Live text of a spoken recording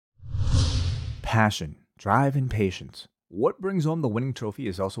passion, drive, and patience. What brings home the winning trophy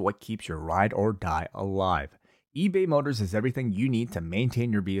is also what keeps your ride or die alive. eBay Motors is everything you need to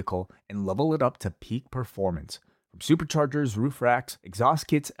maintain your vehicle and level it up to peak performance. From superchargers, roof racks, exhaust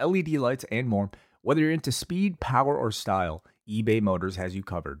kits, LED lights, and more, whether you're into speed, power, or style, eBay Motors has you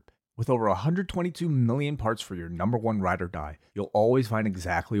covered. With over 122 million parts for your number one ride or die, you'll always find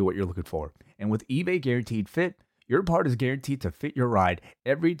exactly what you're looking for. And with eBay Guaranteed Fit, your part is guaranteed to fit your ride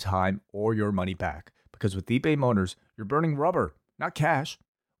every time or your money back. Because with eBay Motors, you're burning rubber, not cash.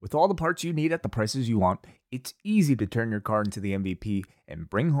 With all the parts you need at the prices you want, it's easy to turn your car into the MVP and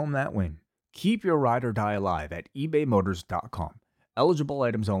bring home that win. Keep your ride or die alive at ebaymotors.com. Eligible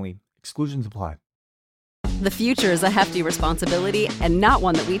items only. Exclusions apply. The future is a hefty responsibility and not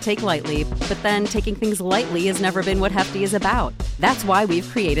one that we take lightly. But then taking things lightly has never been what Hefty is about. That's why we've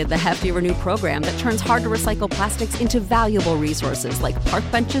created the Hefty Renew program that turns hard-to-recycle plastics into valuable resources like park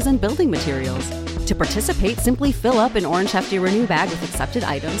benches and building materials. To participate, simply fill up an orange Hefty Renew bag with accepted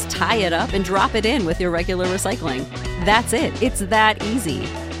items, tie it up, and drop it in with your regular recycling. That's it. It's that easy.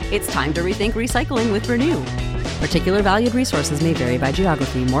 It's time to rethink recycling with Renew. Particular valued resources may vary by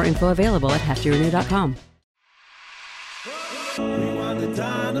geography. More info available at heftyrenew.com. Rewind the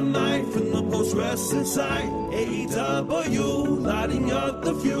dynamite from the post-wrestling site. AEW, lighting up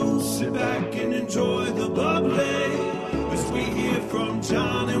the fuse. Sit back and enjoy the bubbly as we hear from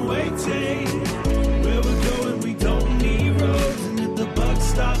John and Waiting. Where we're going, we don't need roads. And if the buck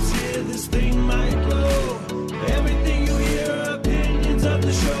stops here, this thing might blow. Everything you hear are opinions of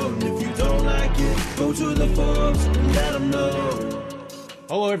the show. And if you don't like it, go to the forums and let them know.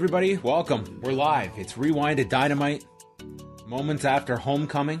 Hello, everybody. Welcome. We're live. It's Rewind to Dynamite. Moments after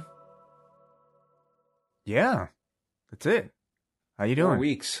homecoming. Yeah, that's it. How you doing? 4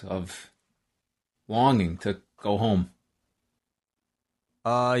 weeks of longing to go home.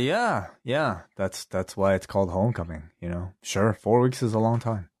 Yeah. That's why it's called homecoming, you know. Sure, 4 weeks is a long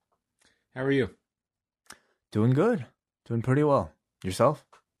time. How are you? Doing good. Doing pretty well. Yourself?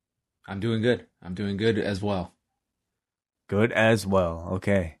 I'm doing good. I'm doing good as well. Good as well.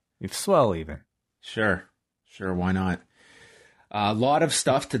 Okay. You've swell even. Sure, why not? A lot of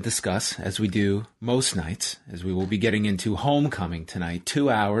stuff to discuss, as we do most nights, as we will be getting into homecoming tonight. 2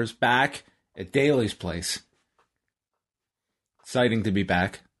 hours back at Daly's place. Exciting to be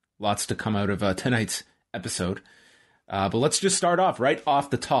back. Lots to come out of tonight's episode. But let's just start off right off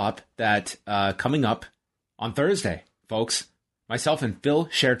the top that coming up on Thursday, folks, myself and Phil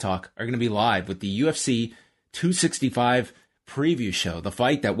Shertalk are going to be live with the UFC 265 preview show. The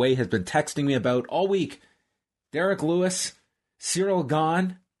fight that Way has been texting me about all week. Derek Lewis, Cyril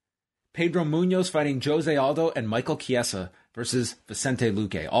Gane, Pedro Munoz fighting Jose Aldo, and Michael Chiesa versus Vicente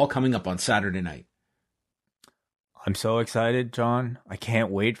Luque, all coming up on Saturday night. I'm so excited, John. I can't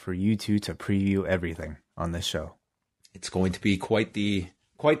wait for you two to preview everything on this show. It's going to be quite the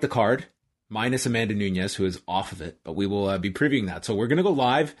card, minus Amanda Nunes, who is off of it, but we will be previewing that. So we're going to go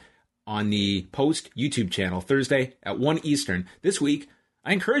live on the Post YouTube channel Thursday at 1 Eastern. This week,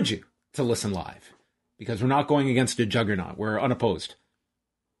 I encourage you to listen live, because we're not going against a juggernaut. We're unopposed.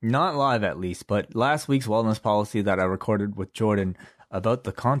 Not live, at least, but last week's wellness policy that I recorded with Jordan about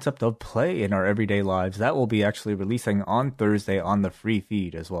the concept of play in our everyday lives, that will be actually releasing on Thursday on the free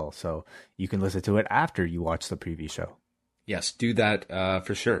feed as well. So you can listen to it after you watch the preview show. Yes, do that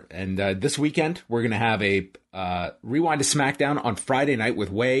for sure. And this weekend, we're going to have a Rewind to SmackDown on Friday night with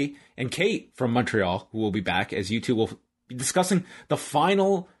Way and Kate from Montreal, who will be back, as you two will be discussing the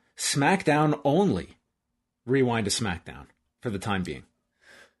final SmackDown only Rewind to SmackDown for the time being.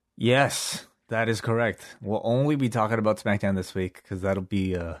 Yes, that is correct. We'll only be talking about SmackDown this week because that'll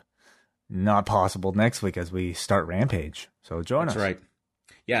be not possible next week as we start Rampage. So join us. That's right.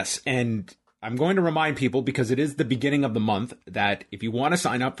 Yes, and I'm going to remind people, because it is the beginning of the month, that if you want to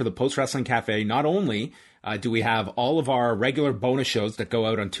sign up for the Post Wrestling Cafe, not only do we have all of our regular bonus shows that go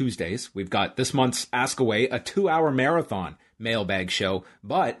out on Tuesdays, we've got this month's Ask Away, a 2-hour marathon mailbag show,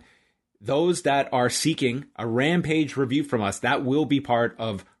 but those that are seeking a Rampage review from us, that will be part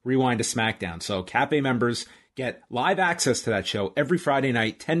of Rewind to SmackDown. So Cafe members get live access to that show every Friday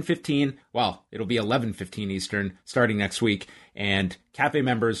night, 10:15. Well, it'll be 11:15 Eastern starting next week. And Cafe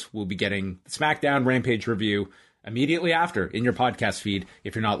members will be getting the SmackDown Rampage review immediately after in your podcast feed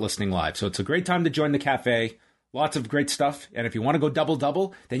if you're not listening live. So it's a great time to join the Cafe. Lots of great stuff. And if you want to go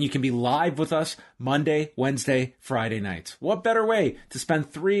double-double, then you can be live with us Monday, Wednesday, Friday nights. What better way to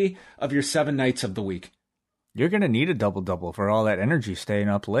spend 3 of your 7 nights of the week? You're going to need a double-double for all that energy staying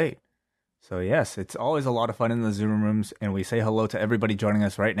up late. So yes, it's always a lot of fun in the Zoom rooms, and we say hello to everybody joining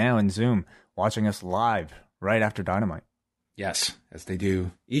us right now in Zoom, watching us live right after Dynamite. Yes, as they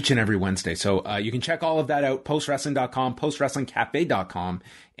do each and every Wednesday. So you can check all of that out, postwrestling.com, postwrestlingcafe.com.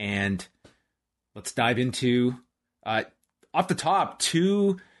 And let's dive into, off the top,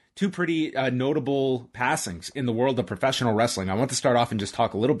 two pretty notable passings in the world of professional wrestling. I want to start off and just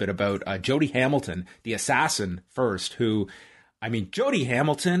talk a little bit about Jody Hamilton, the assassin first, who, I mean, Jody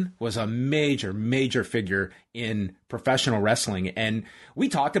Hamilton was a major, major figure in professional wrestling. And we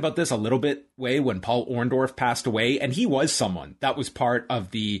talked about this a little bit when Paul Orndorff passed away, and he was someone that was part of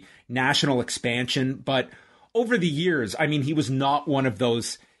the national expansion. But over the years, I mean, he was not one of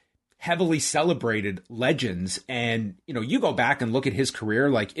those heavily celebrated legends. And, you know, you go back and look at his career,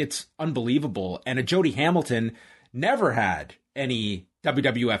 like, it's unbelievable. And a Jody Hamilton never had any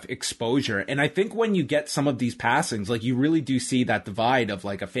WWF exposure. And I think when you get some of these passings, like, you really do see that divide of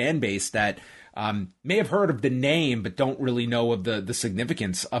like a fan base that may have heard of the name, but don't really know of the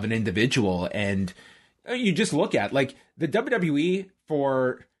significance of an individual. And you just look at like the WWE,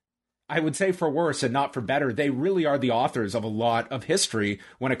 for, I would say, for worse and not for better, they really are the authors of a lot of history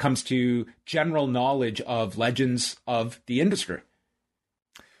when it comes to general knowledge of legends of the industry.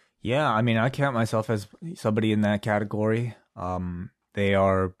 Yeah, I mean, I count myself as somebody in that category. They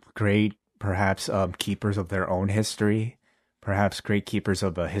are great, perhaps keepers of their own history, perhaps great keepers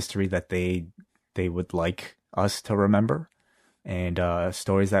of a history that they would like us to remember. And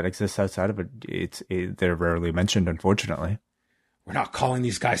stories that exist outside of it, they're rarely mentioned, unfortunately. We're not calling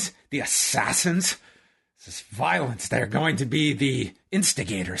these guys the assassins. This is violence. They're going to be the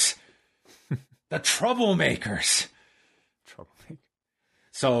instigators, the troublemakers.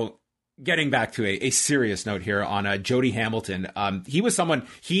 So, getting back to a serious note here on Jody Hamilton, he was someone,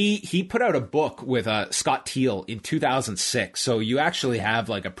 he put out a book with Scott Teal in 2006. So you actually have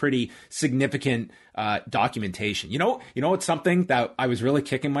like a pretty significant documentation. You know, it's something that I was really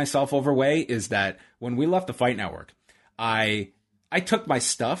kicking myself over is that when we left the Fight Network, I took my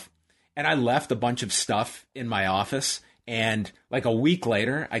stuff and I left a bunch of stuff in my office. And like a week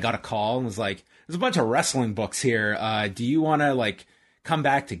later, I got a call and was like, there's a bunch of wrestling books here. Do you want to like come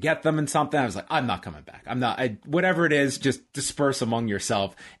back to get them and something? I was like, I'm not coming back. Whatever it is, just disperse among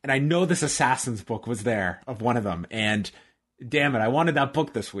yourself. And I know this Assassin's book was there of one of them. And damn it, I wanted that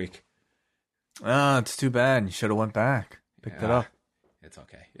book this week. It's too bad. You should have went back, picked it up. It's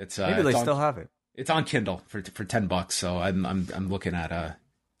okay. Maybe they still have it. It's on Kindle for $10. So I'm looking at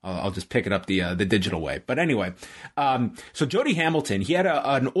I'll just pick it up the digital way. But anyway, so Jody Hamilton, he had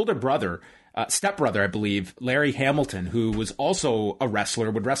an older brother, stepbrother, I believe, Larry Hamilton, who was also a wrestler,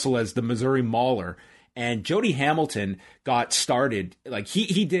 would wrestle as the Missouri Mauler. And Jody Hamilton got started, like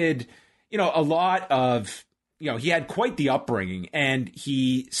he did, a lot of, he had quite the upbringing, and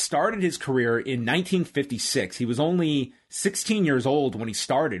he started his career in 1956. He was only 16 years old when he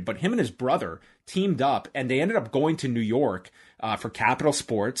started, but him and his brother teamed up, and they ended up going to New York for Capital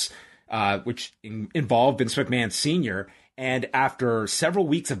Sports, which involved Vince McMahon Sr. And after several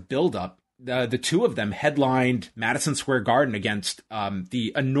weeks of buildup, the two of them headlined Madison Square Garden against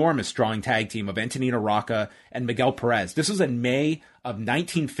the enormous drawing tag team of Antonino Rocca and Miguel Perez. This was in May of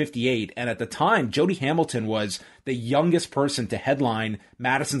 1958, and at the time, Jody Hamilton was the youngest person to headline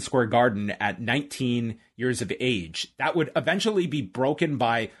Madison Square Garden at 19 years of age. That would eventually be broken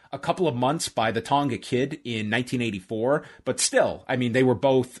by a couple of months by the Tonga Kid in 1984, but still, I mean, they were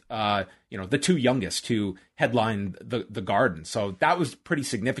both, the two youngest to headline the Garden. So that was pretty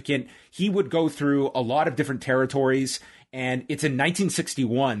significant. He would go through a lot of different territories, and it's in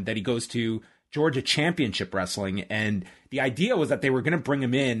 1961 that he goes to Georgia Championship Wrestling, and the idea was that they were going to bring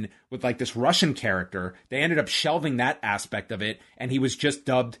him in with like this Russian character. They ended up shelving that aspect of it, and he was just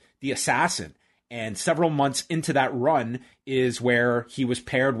dubbed the Assassin. And several months into that run is where he was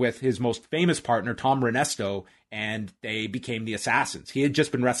paired with his most famous partner, Tom Renesto, and they became the Assassins. He had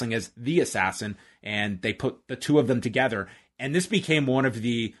just been wrestling as the Assassin, and they put the two of them together, and this became one of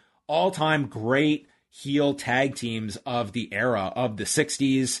the all-time great heel tag teams of the era of the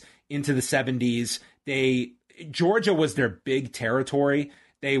 60s into the 70s. Georgia was their big territory.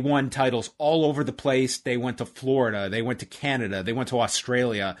 They won titles all over the place. They went to Florida. They went to Canada. They went to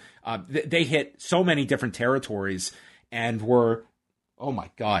Australia. They hit so many different territories and were, oh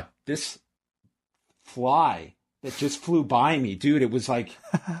my God, this fly that just flew by me, dude. It was like,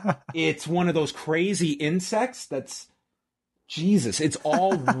 it's one of those crazy insects that's, Jesus, it's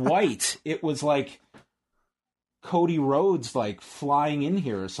all white. It was like Cody Rhodes like flying in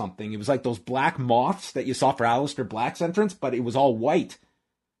here or something. It was like those black moths that you saw for Aleister Black's entrance, but it was all white.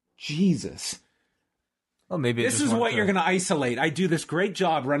 Jesus. Well, maybe this is what you're going to isolate. I do this great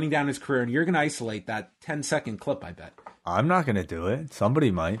job running down his career, and you're going to isolate that 10-second clip, I bet. I'm not going to do it.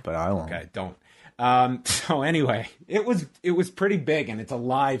 Somebody might, but I won't. Okay, don't. So anyway, it was pretty big, and it's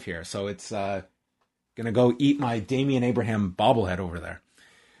alive here. So it's gonna go eat my Damian Abraham bobblehead over there.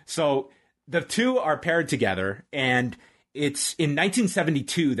 So the two are paired together, and it's in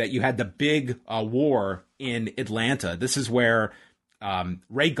 1972 that you had the big war in Atlanta. This is where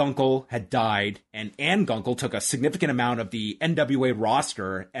Ray Gunkel had died, and Ann Gunkel took a significant amount of the NWA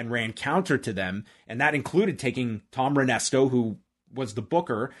roster and ran counter to them, and that included taking Tom Renesto, who was the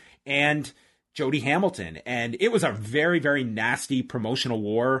booker, and Jody Hamilton. And it was a very, very nasty promotional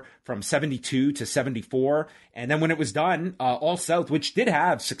war from 72 to 74. And then when it was done, All South, which did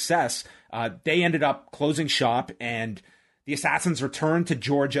have success, they ended up closing shop, and the Assassins returned to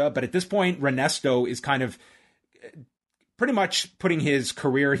Georgia. But at this point, Renesto is kind of pretty much putting his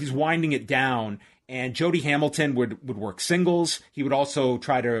career, he's winding it down. And Jody Hamilton would work singles. He would also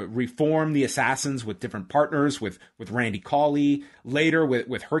try to reform the Assassins with different partners, with Randy Colley, later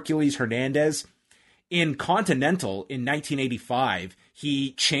with Hercules Hernandez. In Continental in 1985,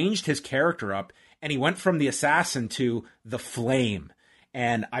 he changed his character up, and he went from the Assassin to the Flame.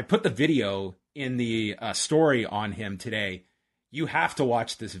 And I put the video in the story on him today. You have to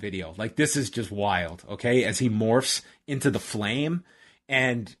watch this video. Like, this is just wild, okay? As he morphs into the Flame.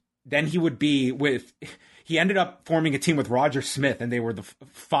 And then he ended up forming a team with Roger Smith, and they were the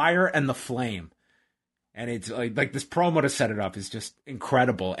Fire and the Flame. And it's like this promo to set it up is just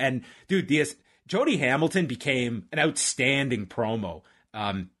incredible. And dude, Jody Hamilton became an outstanding promo.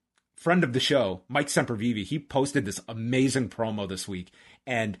 Friend of the show, Mike Sempervive, he posted this amazing promo this week.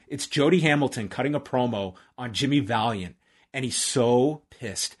 And it's Jody Hamilton cutting a promo on Jimmy Valiant. And he's so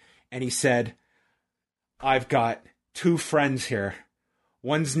pissed. And he said, I've got two friends here.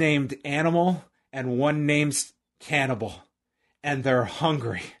 One's named Animal and one name's Cannibal. And they're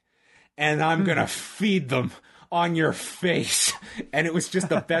hungry. And I'm going to feed them on your face. And it was just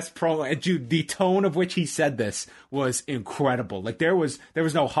the best promo. And dude, the tone of which he said this was incredible. Like, there was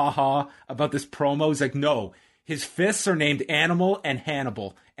no ha-ha about this promo. It's like, no, his fists are named Animal and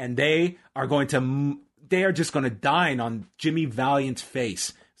Hannibal. And they are just going to dine on Jimmy Valiant's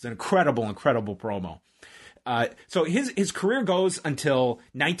face. It's an incredible, incredible promo. So his career goes until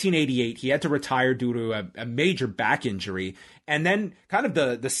 1988. He had to retire due to a major back injury. And then kind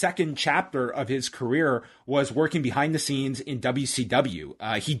of the second chapter of his career was working behind the scenes in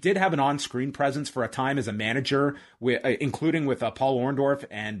WCW. He did have an on-screen presence for a time as a manager, including with Paul Orndorff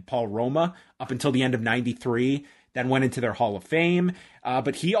and Paul Roma up until the end of 93. Then went into their Hall of Fame.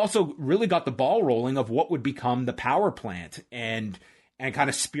 But he also really got the ball rolling of what would become the Power Plant and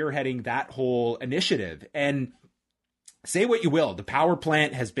kind of spearheading that whole initiative. And say what you will, the Power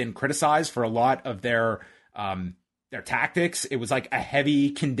Plant has been criticized for a lot of their tactics. It was like a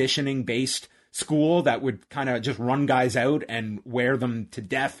heavy conditioning based school that would kind of just run guys out and wear them to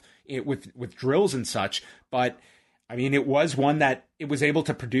death with drills and such. But I mean, it was one that it was able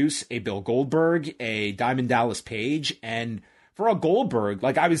to produce a Bill Goldberg, a Diamond Dallas Page. And for a Goldberg,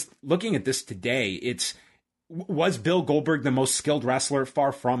 like, I was looking at this today, was Bill Goldberg the most skilled wrestler?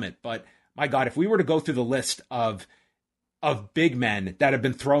 Far from it. But my God, if we were to go through the list of big men that have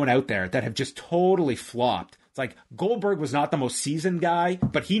been thrown out there that have just totally flopped, it's like Goldberg was not the most seasoned guy,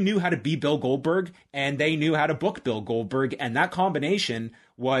 but he knew how to be Bill Goldberg, and they knew how to book Bill Goldberg. And that combination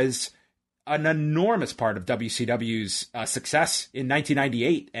was an enormous part of WCW's success in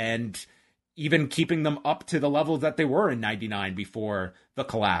 1998, and even keeping them up to the level that they were in 99 before the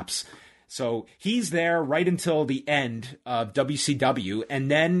collapse. So he's there right until the end of WCW.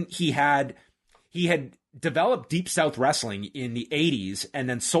 And then he had developed Deep South Wrestling in the 80s and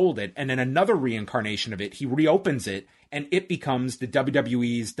then sold it. And then another reincarnation of it, he reopens it, and it becomes the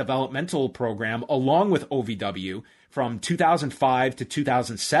WWE's developmental program along with OVW from 2005 to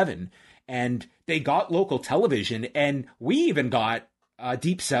 2007. And they got local television, and we even got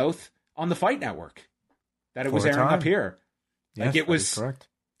Deep South on the Fight Network that it was airing up here. Yes, like, it was correct.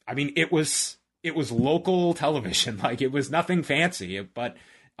 I mean, it was local television. Like, it was nothing fancy, but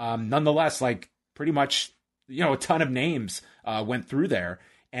nonetheless, like, pretty much, a ton of names went through there.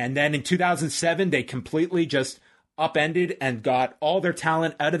 And then in 2007, they completely just upended and got all their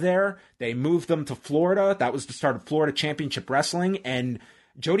talent out of there. They moved them to Florida. That was the start of Florida Championship Wrestling. And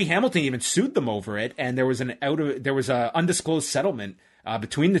Jody Hamilton even sued them over it. And there was a undisclosed settlement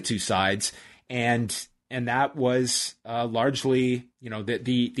between the two sides. And that was largely,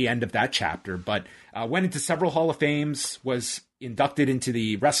 the end of that chapter. But went into several Hall of Fames, was inducted into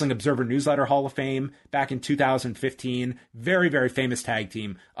the Wrestling Observer Newsletter Hall of Fame back in 2015. Very, very famous tag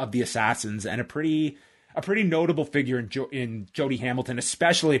team of the Assassins, and a pretty notable figure in Jody Hamilton,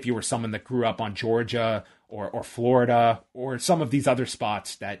 especially if you were someone that grew up on Georgia or Florida or some of these other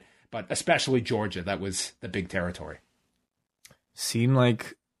spots that but especially Georgia. That was the big territory. Seemed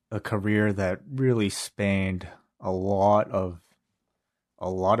like a career that really spanned a lot of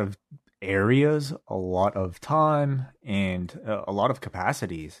areas, a lot of time, and a lot of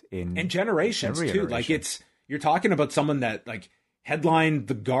capacities in generations too. iteration. Like you're talking about someone that like headlined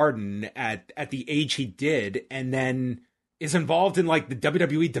the Garden at the age he did, and then is involved in like the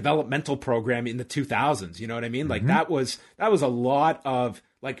WWE developmental program in the 2000s. You know what I mean? Like that was a lot of,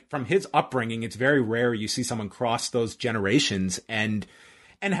 like, from his upbringing. It's very rare you see someone cross those generations and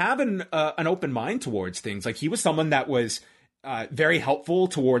have an open mind towards things. Like, he was someone that was very helpful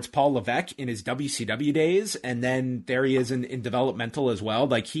towards Paul Levesque in his WCW days, and then there he is in developmental as well.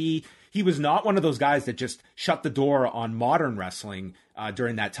 Like, he was not one of those guys that just shut the door on modern wrestling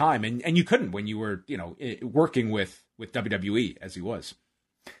during that time, and you couldn't when you were, you know, working with WWE as he was.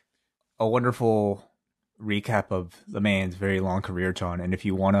 A wonderful recap of the man's very long career, John. And if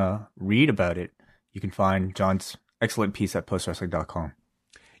you want to read about it, you can find John's excellent piece at postwrestling.com.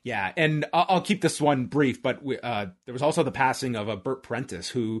 Yeah, and I'll keep this one brief, but there was also the passing of Burt Prentice,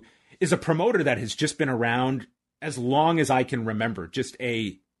 who is a promoter that has just been around as long as I can remember. Just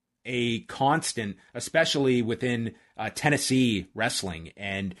a constant, especially within Tennessee wrestling.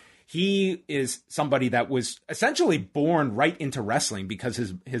 And he is somebody that was essentially born right into wrestling because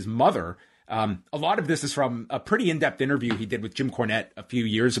his mother, a lot of this is from a pretty in-depth interview he did with Jim Cornette a few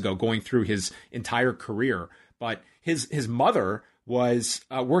years ago, going through his entire career. But his mother was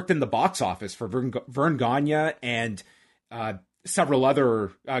worked in the box office for Vern Gagne and several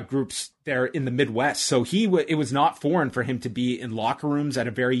other groups there in the Midwest. So it was not foreign for him to be in locker rooms at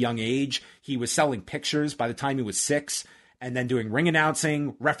a very young age. He was selling pictures by the time he was 6, and then doing ring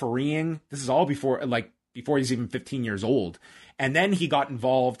announcing, refereeing. This is all before he's even 15 years old. And then he got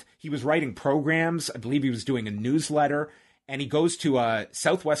involved. He was writing programs. I believe he was doing a newsletter. And he goes to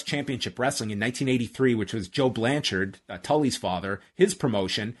Southwest Championship Wrestling in 1983, which was Joe Blanchard, Tully's father, his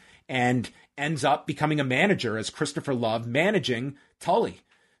promotion, and ends up becoming a manager as Christopher Love, managing Tully.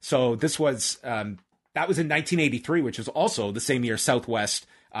 So this was that was in 1983, which was also the same year Southwest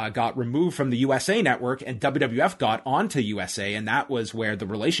got removed from the USA Network and WWF got onto USA, and that was where the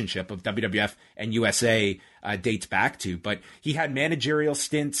relationship of WWF and USA dates back to. But he had managerial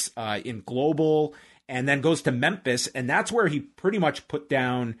stints in Global, and then goes to Memphis, and that's where he pretty much put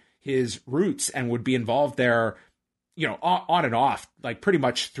down his roots and would be involved there, you know, on and off, like pretty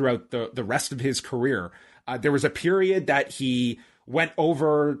much throughout the rest of his career. There was a period that he went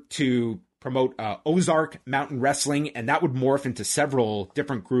over to promote Ozark Mountain Wrestling, and that would morph into several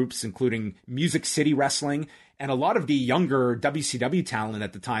different groups, including Music City Wrestling. And a lot of the younger WCW talent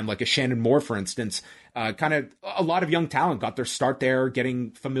at the time, like a Shannon Moore, for instance, kind of a lot of young talent got their start there,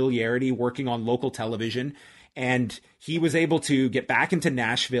 getting familiarity, working on local television. And he was able to get back into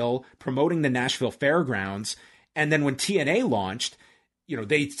Nashville, promoting the Nashville Fairgrounds. And then when TNA launched, you know,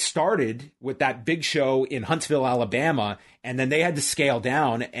 they started with that big show in Huntsville, Alabama, and then they had to scale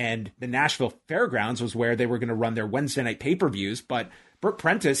down, and the Nashville Fairgrounds was where they were going to run their Wednesday night pay-per-views. But Burt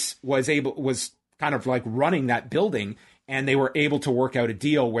Prentice was kind of like running that building, and they were able to work out a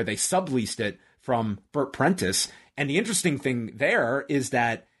deal where they subleased it from Burt Prentice. And the interesting thing there is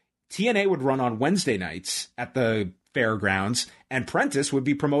that TNA would run on Wednesday nights at the fairgrounds, and Prentice would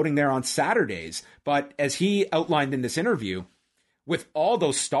be promoting there on Saturdays. But as he outlined in this interview, with all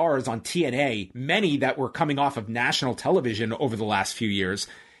those stars on TNA, many that were coming off of national television over the last few years,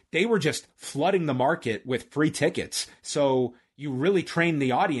 they were just flooding the market with free tickets. So you really train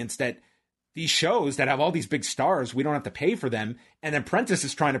the audience that these shows that have all these big stars, we don't have to pay for them. And then Prentice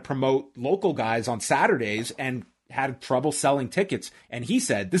is trying to promote local guys on Saturdays and had trouble selling tickets. And he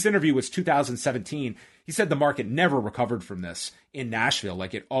said, this interview was 2017, he said the market never recovered from this in Nashville.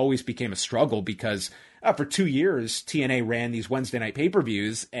 Like, it always became a struggle because for 2 years, TNA ran these Wednesday night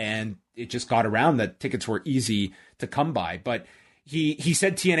pay-per-views, and it just got around that tickets were easy to come by. But he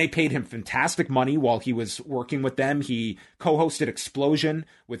said TNA paid him fantastic money while he was working with them. He co-hosted Explosion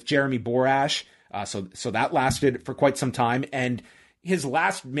with Jeremy Borash. So that lasted for quite some time. And his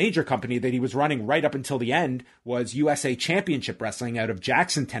last major company that he was running right up until the end was USA Championship Wrestling out of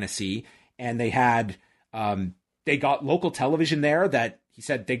Jackson, Tennessee. And they had, they got local television there that he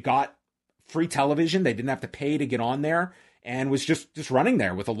said they got free television. They didn't have to pay to get on there, and was just running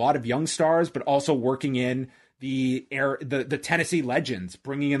there with a lot of young stars, but also working in the Tennessee legends,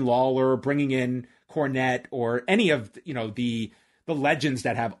 bringing in Lawler, bringing in Cornette, or any of, you know, the legends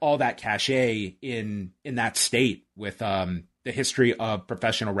that have all that cachet in that state with the history of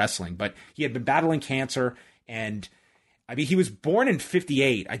professional wrestling. But he had been battling cancer, and I mean, he was born in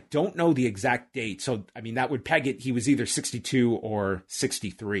 58. I don't know the exact date. So, I mean, that would peg it. He was either 62 or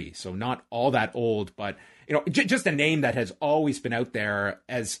 63. So not all that old, but, you know, just a name that has always been out there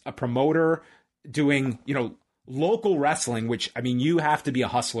as a promoter doing, you know, local wrestling, which, I mean, you have to be a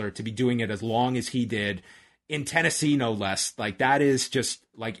hustler to be doing it as long as he did in Tennessee, no less. Like, that is just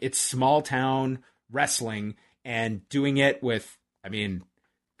like, it's small town wrestling, and doing it with, I mean,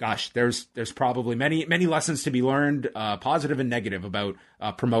 gosh, there's probably many lessons to be learned, positive and negative, about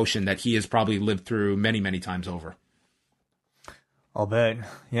promotion that he has probably lived through many times over. I'll bet.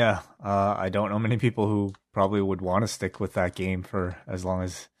 Yeah. I don't know many people who probably would want to stick with that game for as long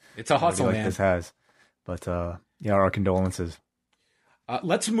as it's a hustle, like man. This has. But yeah, our condolences.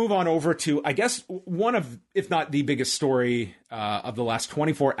 Let's move on over to, I guess, one of, if not the biggest story of the last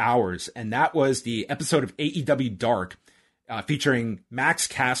 24 hours, and that was the episode of AEW Dark featuring Max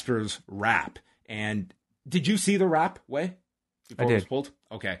Caster's rap. And did you see the rap, Way? I did. It was pulled?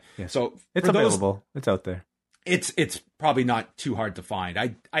 Okay. Yes. So it's available. It's out there. It's probably not too hard to find.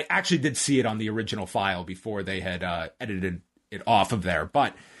 I actually did see it on the original file before they had edited it off of there.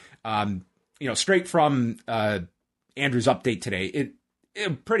 But, you know, straight from Andrew's update today, it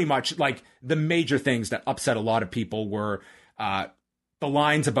pretty much, like, the major things that upset a lot of people were the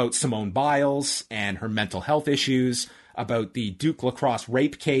lines about Simone Biles and her mental health issues, about the Duke lacrosse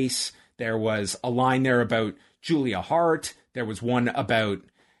rape case. There was a line there about Julia Hart. There was one about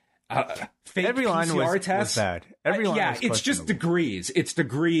fake Every line PCR was tests. bad. Every line yeah, was it's just degrees. It's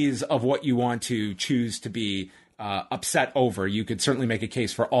degrees of what you want to choose to be upset over. You could certainly make a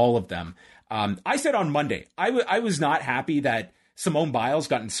case for all of them. I said on Monday, I was not happy that Simone Biles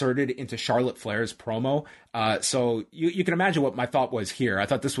got inserted into Charlotte Flair's promo. So you can imagine what my thought was here. I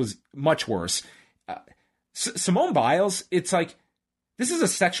thought this was much worse. Simone Biles, it's like, this is a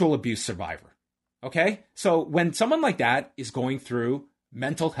sexual abuse survivor. Okay? So when someone like that is going through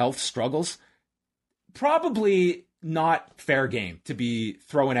mental health struggles, probably not fair game to be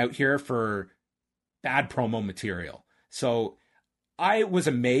throwing out here for bad promo material. So I was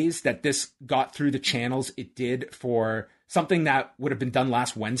amazed that this got through the channels it did for something that would have been done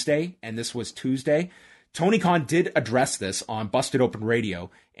last Wednesday, and this was Tuesday. Tony Khan did address this on Busted Open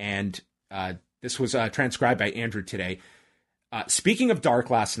Radio, and this was transcribed by Andrew today. Speaking of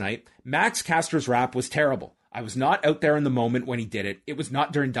Dark last night, Max Caster's rap was terrible. I was not out there in the moment when he did it. It was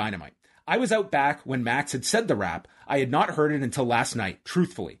not during Dynamite. I was out back when Max had said the rap. I had not heard it until last night,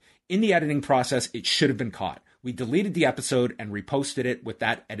 truthfully. In the editing process, it should have been caught. We deleted the episode and reposted it with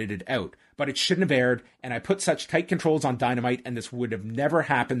that edited out. But it shouldn't have aired, and I put such tight controls on Dynamite, and this would have never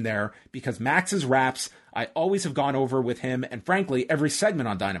happened there, because Max's raps, I always have gone over with him, and frankly, every segment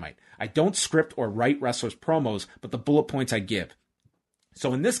on Dynamite. I don't script or write wrestlers' promos, but the bullet points I give.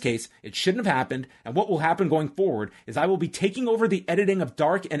 So in this case, it shouldn't have happened, and what will happen going forward is I will be taking over the editing of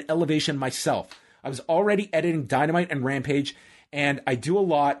Dark and Elevation myself. I was already editing Dynamite and Rampage, and I do a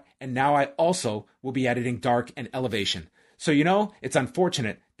lot, and now I also will be editing Dark and Elevation. So, you know, it's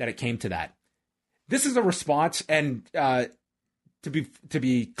unfortunate that it came to that. This is a response, and to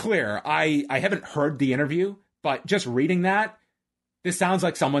be clear, I haven't heard the interview, but just reading that, this sounds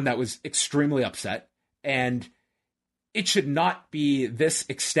like someone that was extremely upset, and it should not be this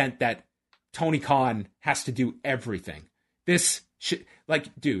extent that Tony Khan has to do everything. This should,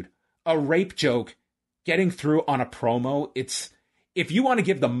 like, dude, a rape joke getting through on a promo, it's, if you want to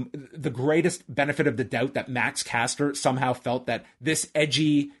give them the greatest benefit of the doubt that Max Caster somehow felt that these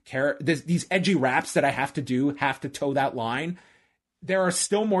edgy raps that I have to do have to toe that line, there are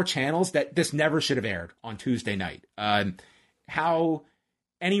still more channels that this never should have aired on Tuesday night. How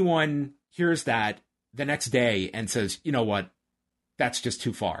anyone hears that the next day and says, you know what, that's just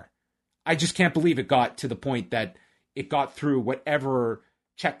too far. I just can't believe it got to the point that it got through whatever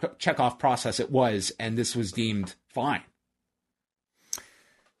check-off process it was, and this was deemed fine.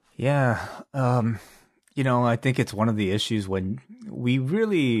 Yeah. You know, I think it's one of the issues when we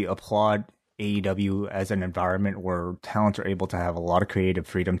really applaud AEW as an environment where talents are able to have a lot of creative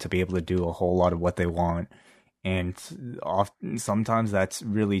freedom to be able to do a whole lot of what they want. And often, sometimes that's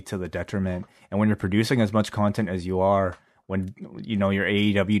really to the detriment. And when you're producing as much content as you are, when, you know, your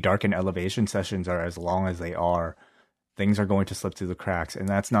AEW Dark and Elevation sessions are as long as they are, things are going to slip through the cracks. And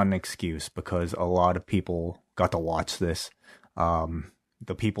that's not an excuse, because a lot of people got to watch this.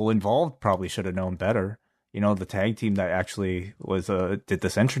 The people involved probably should have known better. You know, the tag team that actually was did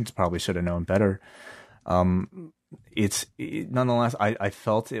this entrance probably should have known better. Nonetheless, I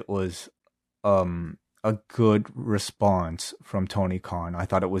felt it was a good response from Tony Khan. I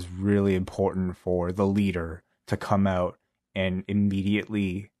thought it was really important for the leader to come out and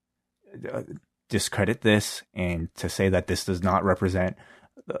immediately discredit this and to say that this does not represent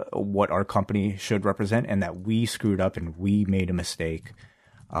what our company should represent and that we screwed up and we made a mistake.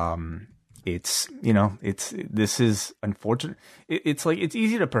 This is unfortunate. It's like, it's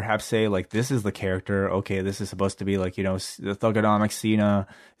easy to perhaps say like, this is the character. Okay, this is supposed to be like, the Thuganomics Cena.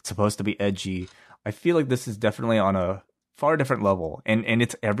 It's supposed to be edgy. I feel like this is definitely on a far different level, and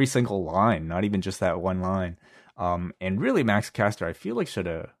it's every single line, not even just that one line. And really, Max Caster, I feel like should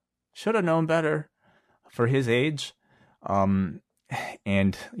have known better for his age. And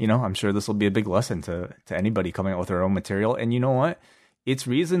I'm sure this will be a big lesson to anybody coming out with their own material. And you know what? It's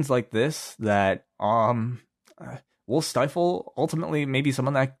reasons like this that will stifle ultimately maybe some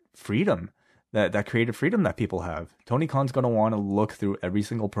of that freedom, that creative freedom that people have. Tony Khan's going to want to look through every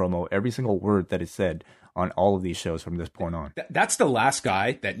single promo, every single word that is said on all of these shows from this point on. That's the last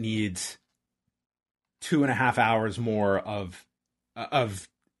guy that needs 2.5 hours more of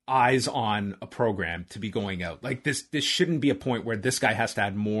eyes on a program to be going out. Like this shouldn't be a point where this guy has to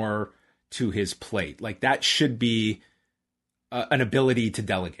add more to his plate. Like that should be an ability to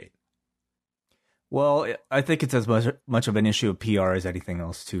delegate. Well, I think it's as much of an issue of PR as anything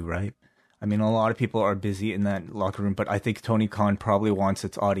else too, right? I mean, a lot of people are busy in that locker room, but I think Tony Khan probably wants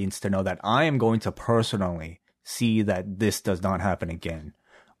its audience to know that I am going to personally see that this does not happen again.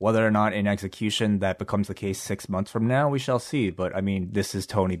 Whether or not in execution that becomes the case 6 months from now, we shall see. But I mean, this is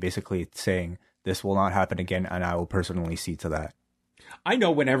Tony basically saying this will not happen again, and I will personally see to that. I know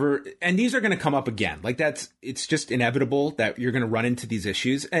whenever, and these are going to come up again. Like it's just inevitable that you're going to run into these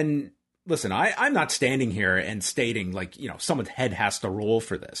issues. And listen, I'm not standing here and stating like, someone's head has to roll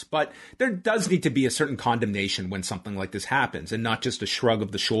for this, but there does need to be a certain condemnation when something like this happens and not just a shrug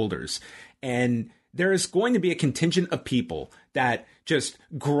of the shoulders. And there is going to be a contingent of people that just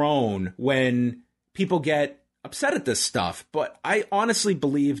groan when people get upset at this stuff. But I honestly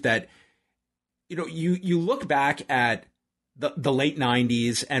believe that, you look back at the late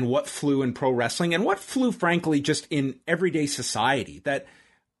 90s and what flew in pro wrestling and what flew, frankly, just in everyday society, that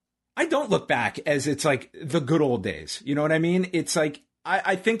I don't look back as it's like the good old days. You know what I mean? It's like,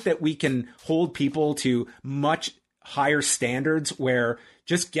 I think that we can hold people to much higher standards where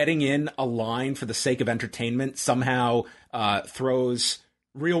just getting in a line for the sake of entertainment somehow throws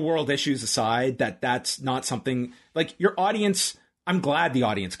real world issues aside, that's not something like your audience. I'm glad the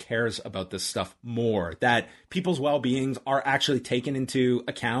audience cares about this stuff more, that people's well-beings are actually taken into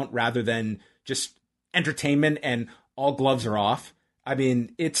account rather than just entertainment and all gloves are off. I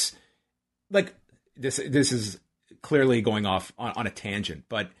mean, it's like this is clearly going off on a tangent,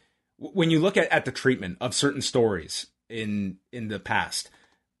 but when you look at the treatment of certain stories in the past,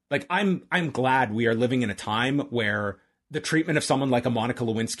 like I'm glad we are living in a time where the treatment of someone like a Monica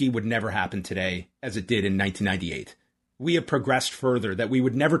Lewinsky would never happen today as it did in 1998. We have progressed further, that we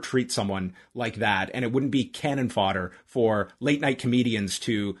would never treat someone like that, and it wouldn't be cannon fodder for late night comedians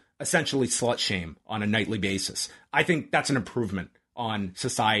to essentially slut shame on a nightly basis. I think that's an improvement on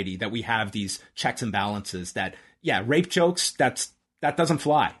society, that we have these checks and balances, that, yeah, rape jokes, that doesn't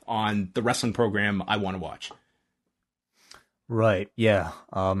fly on the wrestling program I want to watch. Right. Yeah.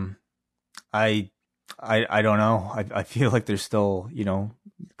 I don't know. I feel like there's still,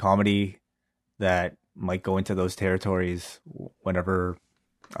 comedy that might go into those territories whenever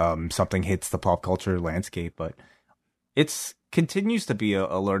something hits the pop culture landscape, but it's continues to be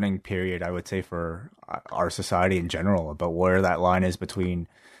a learning period, I would say, for our society in general, about where that line is between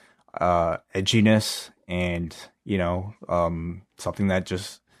edginess and something that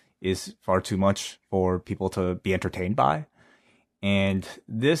just is far too much for people to be entertained by. And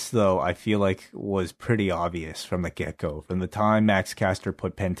this, though, I feel like was pretty obvious from the get-go, from the time Max Caster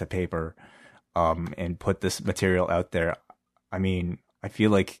put pen to paper and put this material out there. I mean, I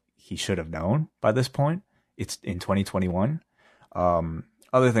feel like he should have known by this point. It's in 2021.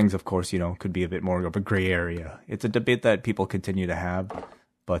 Other things, of course, could be a bit more of a gray area. It's a debate that people continue to have.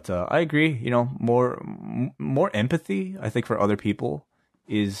 But I agree, more empathy, I think, for other people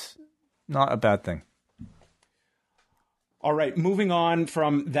is not a bad thing. All right, moving on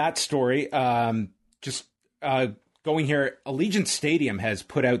from that story, going here, Allegiant Stadium has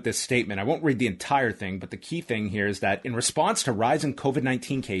put out this statement. I won't read the entire thing, but the key thing here is that in response to rising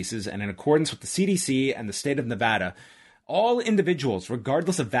COVID-19 cases and in accordance with the CDC and the state of Nevada, all individuals,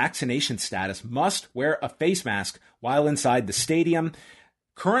 regardless of vaccination status, must wear a face mask while inside the stadium.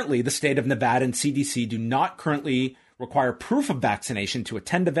 Currently, the state of Nevada and CDC do not currently require proof of vaccination to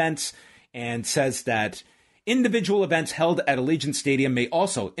attend events, and says that individual events held at Allegiant Stadium may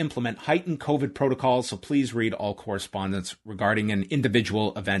also implement heightened COVID protocols, so please read all correspondence regarding an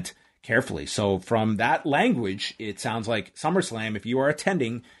individual event carefully. So from that language, it sounds like SummerSlam, if you are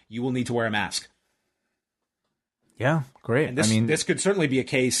attending, you will need to wear a mask. Yeah, great. And this could certainly be a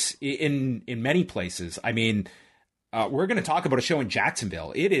case in many places. I mean, we're going to talk about a show in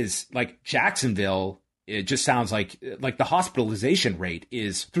Jacksonville. It is like Jacksonville. It just sounds like the hospitalization rate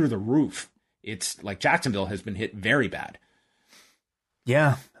is through the roof. It's like Jacksonville has been hit very bad.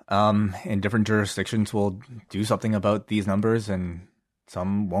 Yeah. And different jurisdictions will do something about these numbers and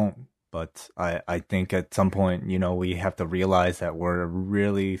some won't. But I think at some point, we have to realize that we're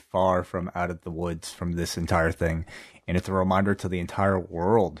really far from out of the woods from this entire thing. And it's a reminder to the entire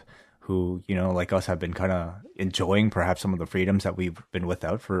world who, like us, have been kind of enjoying perhaps some of the freedoms that we've been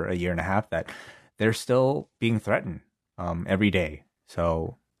without for a year and a half, that they're still being threatened every day.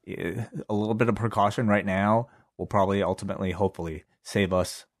 So a little bit of precaution right now will probably ultimately, hopefully, save a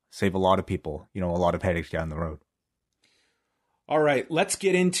lot of people, a lot of headaches down the road. All right, let's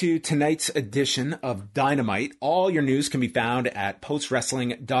get into tonight's edition of Dynamite. All your news can be found at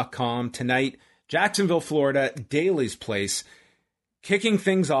postwrestling.com. Tonight, Jacksonville, Florida, Daly's Place, kicking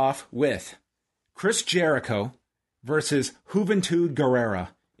things off with Chris Jericho versus Juventud Guerrera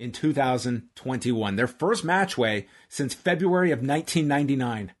in 2021. Their first matchway since February of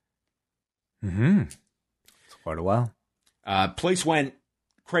 1999. It's quite a while. Place went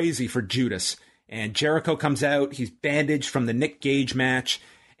crazy for Judas. And Jericho comes out. He's bandaged from the Nick Gage match.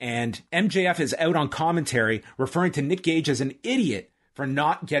 And MJF is out on commentary referring to Nick Gage as an idiot for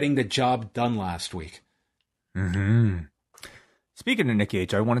not getting the job done last week. Speaking of Nick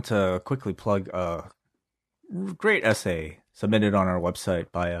Gage, I wanted to quickly plug a great essay submitted on our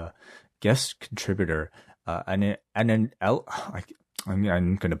website by a guest contributor, I'm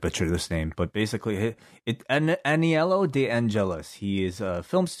going to butcher this name, but basically, Aniello De Angelis. He is a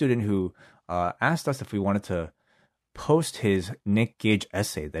film student who asked us if we wanted to post his Nick Gage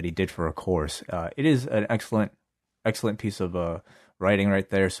essay that he did for a course. It is an excellent piece of writing right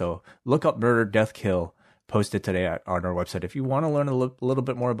there. So look up Murder, Death, Kill. Post it today on our website if you want to learn a little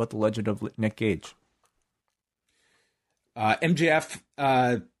bit more about the legend of Nick Gage. MJF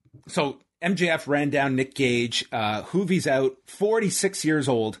ran down Nick Gage. Juvi's out, 46 years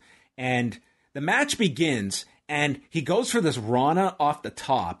old, and the match begins, and he goes for this Rana off the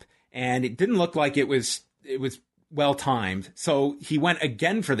top, and it didn't look like it was well timed. So he went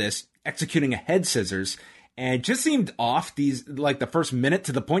again for this, executing a head scissors, and just seemed off the first minute,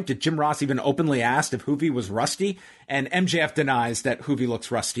 to the point that Jim Ross even openly asked if Juvi was rusty, and MJF denies that Juvi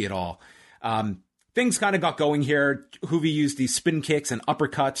looks rusty at all. Things kind of got going here. Juvi used these spin kicks and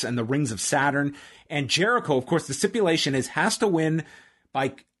uppercuts and the rings of Saturn. And Jericho, of course, the stipulation has to win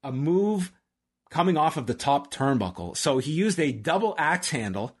by a move coming off of the top turnbuckle. So he used a double axe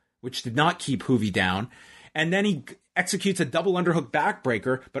handle, which did not keep Juvi down. And then he executes a double underhook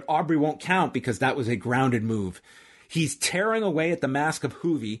backbreaker, but Aubrey won't count because that was a grounded move. He's tearing away at the mask of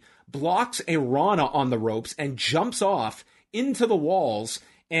Juvi, blocks a Rana on the ropes, and jumps off into the walls,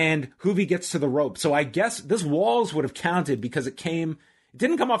 and Juvi gets to the rope. So I guess this walls would have counted because it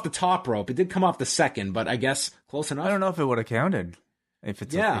didn't come off the top rope. It did come off the second, but I guess close enough. I don't know if it would have counted if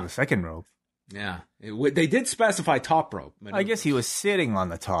it's the second rope. Yeah, they did specify top rope. I guess he was sitting on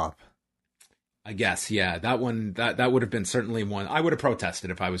the top. I guess, yeah. That one, that would have been certainly one. I would have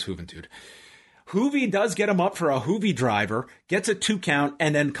protested if I was Juventud. Juvi does get him up for a Juvi driver, gets a 2 count,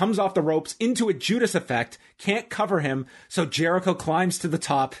 and then comes off the ropes into a Judas effect. Can't cover him, so Jericho climbs to the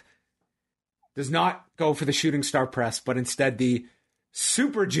top. Does not go for the shooting star press, but instead the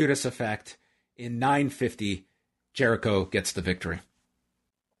super Judas effect in 950. Jericho gets the victory.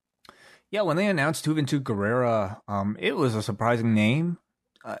 Yeah, when they announced Juventud Guerrera, it was a surprising name.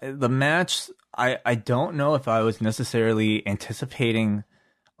 The match, I don't know if I was necessarily anticipating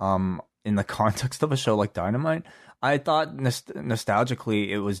in the context of a show like Dynamite. I thought nostalgically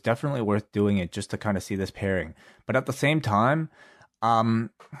it was definitely worth doing it just to kind of see this pairing. But at the same time,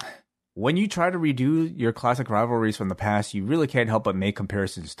 when you try to redo your classic rivalries from the past, you really can't help but make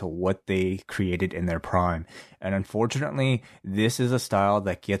comparisons to what they created in their prime. And unfortunately, this is a style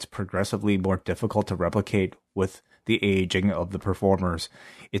that gets progressively more difficult to replicate with the aging of the performers.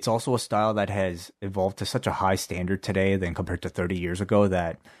 It's also a style that has evolved to such a high standard today than compared to 30 years ago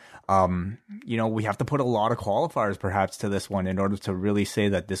that, we have to put a lot of qualifiers perhaps to this one in order to really say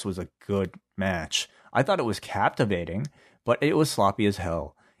that this was a good match. I thought it was captivating, but it was sloppy as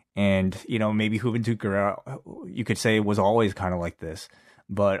hell. And, maybe Juventud Guerrera, you could say, was always kind of like this.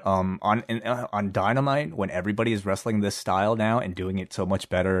 But on Dynamite, when everybody is wrestling this style now and doing it so much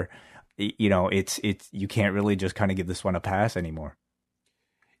better, it's you can't really just kind of give this one a pass anymore.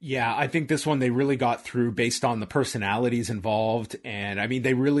 Yeah, I think this one they really got through based on the personalities involved. And I mean,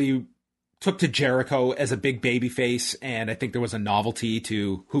 they really took to Jericho as a big babyface. And I think there was a novelty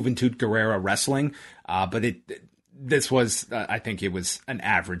to Juventud Guerrera wrestling. But this was, I think it was an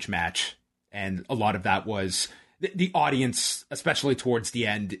average match. And a lot of that was the audience, especially towards the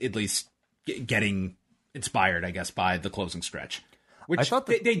end, at least getting inspired, I guess, by the closing stretch. Which I thought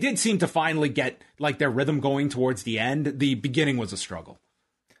they did seem to finally get like their rhythm going towards the end. The beginning was a struggle.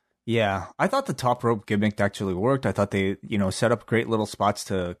 Yeah, I thought the top rope gimmick actually worked. I thought they, set up great little spots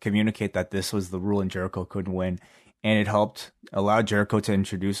to communicate that this was the rule and Jericho couldn't win. And it helped allow Jericho to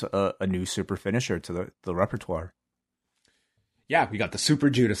introduce a new super finisher to the repertoire. Yeah, we got the Super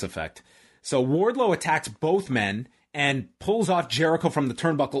Judas effect. So Wardlow attacks both men and pulls off Jericho from the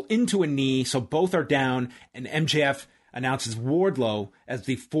turnbuckle into a knee, so both are down, and MJF announces Wardlow as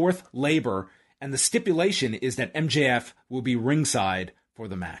the fourth labor, and the stipulation is that MJF will be ringside for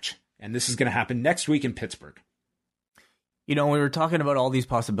the match. And this is going to happen next week in Pittsburgh. We were talking about all these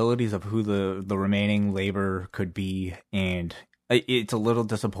possibilities of who the remaining labor could be, and it's a little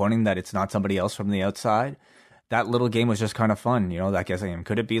disappointing that it's not somebody else from the outside. That little game was just kind of fun, that guessing game.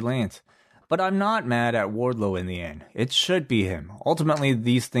 Could it be Lance? But I'm not mad at Wardlow in the end. It should be him. Ultimately,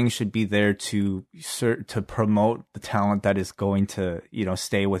 these things should be there to promote the talent that is going to,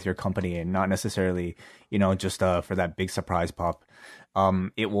 stay with your company and not necessarily, just for that big surprise pop.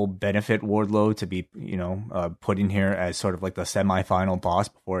 It will benefit Wardlow to be, put in here as sort of like the semifinal boss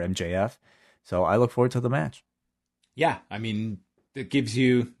before MJF. So I look forward to the match. Yeah, I mean, it gives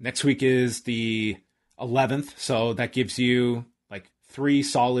you, next week is the 11th, so that gives you like 3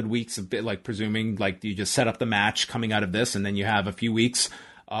 solid weeks of presuming like you just set up the match coming out of this, and then you have a few weeks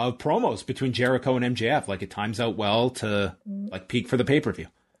of promos between Jericho and MJF. Like, it times out well to like peak for the pay-per-view.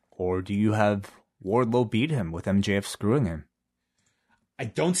 Or do you have Wardlow beat him with MJF screwing him? I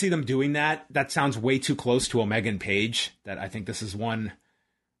don't see them doing that. That sounds way too close to Omega and Page. That I think this is one,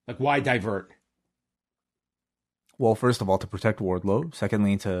 like, why divert? Well, first of all, to protect Wardlow.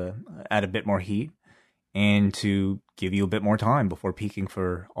 Secondly, to add a bit more heat. And to give you a bit more time before peaking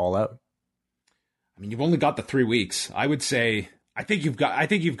for All Out. I mean, you've only got the 3 weeks. I would say, I think you've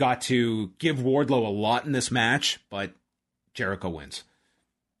got to give Wardlow a lot in this match, but Jericho wins.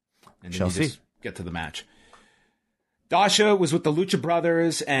 And then just get to the match. Dasha was with the Lucha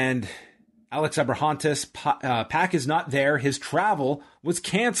Brothers and Alex Abrahantes. Pac is not there. His travel was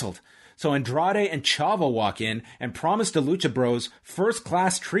canceled. So Andrade and Chavo walk in and promise the Lucha Bros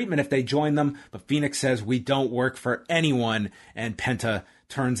first-class treatment if they join them, but Phoenix says, we don't work for anyone, and Penta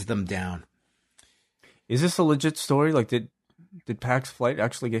turns them down. Is this a legit story? Like, did Pac's flight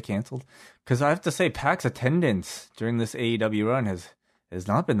actually get canceled? Because I have to say, Pac's attendance during this AEW run has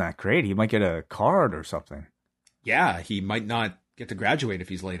not been that great. He might get a card or something. Yeah, he might not get to graduate if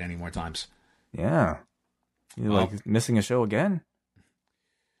he's late any more times. Yeah. Like missing a show again?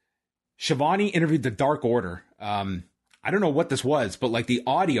 Shivani interviewed the Dark Order. I don't know what this was, but like the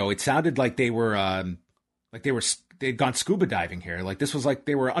audio, it sounded like they'd gone scuba diving here. Like this was like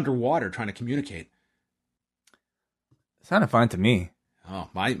they were underwater trying to communicate. It sounded fine to me. Oh,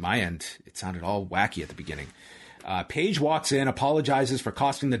 my end, it sounded all wacky at the beginning. Page walks in, apologizes for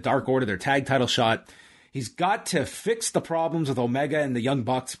costing the Dark Order their tag title shot. He's got to fix the problems with Omega and the Young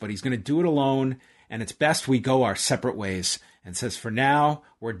Bucks, but he's going to do it alone, and it's best we go our separate ways. And says, for now,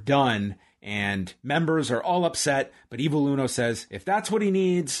 we're done. And members are all upset. But Evil Uno says, if that's what he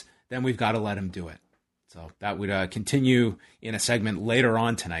needs, then we've got to let him do it. So that would continue in a segment later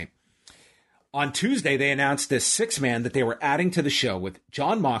on tonight. On Tuesday, they announced this 6-man that they were adding to the show with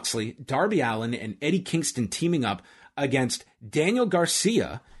Jon Moxley, Darby Allin, and Eddie Kingston teaming up against Daniel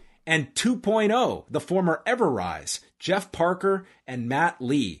Garcia and 2.0, the former Ever-Rise, Jeff Parker, and Matt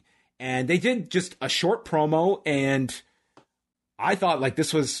Lee. And they did just a short promo, and I thought like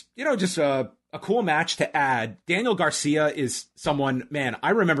this was, just a cool match to add. Daniel Garcia is someone, man, I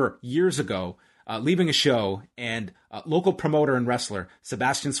remember years ago leaving a show, and a local promoter and wrestler,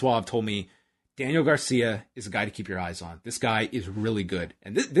 Sebastian Suave, told me, Daniel Garcia is a guy to keep your eyes on. This guy is really good.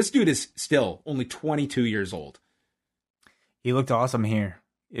 And this dude is still only 22 years old. He looked awesome here.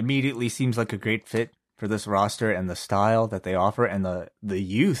 Immediately seems like a great fit for this roster and the style that they offer and the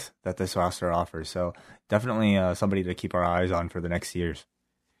youth that this roster offers. So definitely somebody to keep our eyes on for the next years.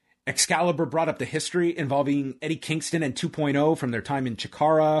 Excalibur brought up the history involving Eddie Kingston and 2.0 from their time in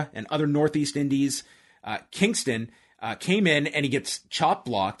Chikara and other Northeast Indies. Kingston came in and he gets chop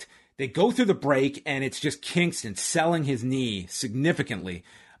blocked. They go through the break and it's just Kingston selling his knee significantly.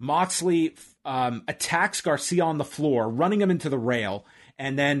 Moxley attacks Garcia on the floor, running him into the rail.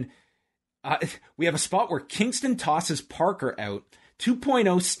 And then we have a spot where Kingston tosses Parker out.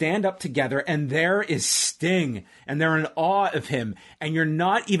 2.0 stand up together, and there is Sting, and they're in awe of him, and you're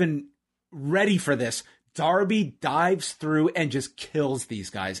not even ready for this. Darby dives through and just kills these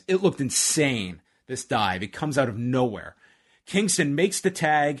guys. It looked insane, this dive. It comes out of nowhere. Kingston makes the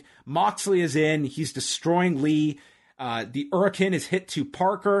tag. Moxley is in. He's destroying Lee. The Hurricane is hit to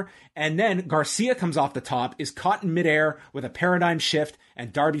Parker. And then Garcia comes off the top, is caught in midair with a paradigm shift,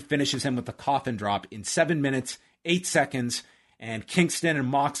 and Darby finishes him with a coffin drop in 7 minutes, 8 seconds. And Kingston and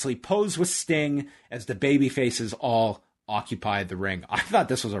Moxley pose with Sting as the baby faces all occupy the ring. I thought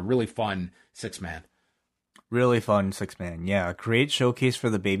this was a really fun 6-man. Really fun 6-man. Yeah, great showcase for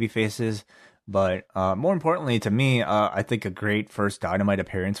the baby faces. But more importantly to me, I think a great first Dynamite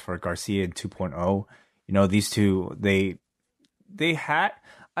appearance for Garcia in 2.0. You know, these two, they had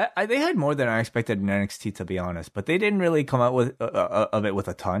more than I expected in NXT, to be honest. But they didn't really come out with of it with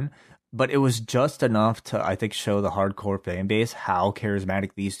a ton. But it was just enough to, I think, show the hardcore fan base how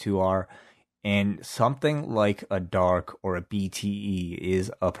charismatic these two are. And something like a Dark or a BTE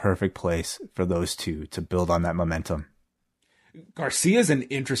is a perfect place for those two to build on that momentum. Garcia's an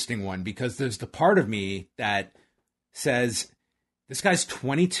interesting one because there's the part of me that says, this guy's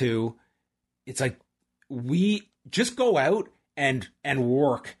 22. It's like, we just go out and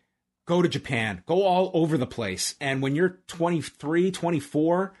work, go to Japan, go all over the place. And when you're 23,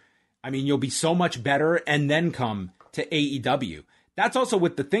 24, I mean, you'll be so much better and then come to AEW. That's also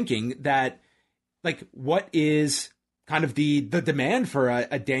with the thinking that, like, what is kind of the demand for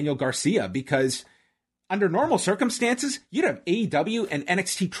a Daniel Garcia? Because under normal circumstances, you'd have AEW and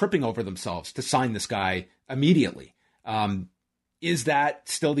NXT tripping over themselves to sign this guy immediately. Is that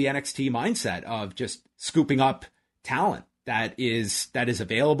still the NXT mindset of just scooping up talent that is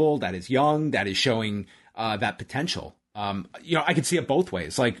available, that is young, that is showing that potential? I could see it both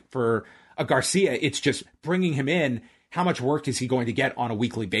ways. Like for a Garcia, it's just bringing him in. How much work is he going to get on a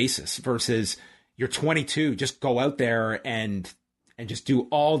weekly basis versus you're 22, just go out there and just do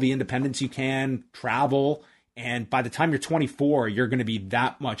all the independence you can, travel. And by the time you're 24, you're going to be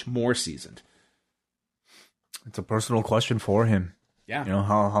that much more seasoned. It's a personal question for him. Yeah. You know,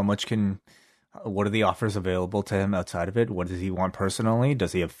 what are the offers available to him outside of it? What does he want personally?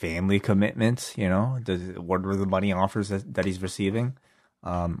 Does he have family commitments? You know, what are the money offers that he's receiving?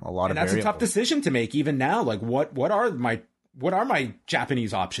 That's a tough decision to make even now. Like what are my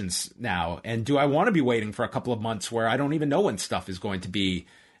Japanese options now? And do I want to be waiting for a couple of months where I don't even know when stuff is going to be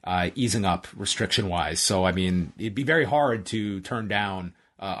easing up restriction wise? So, I mean, it'd be very hard to turn down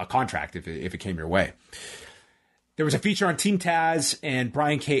a contract if it came your way. There was a feature on Team Taz and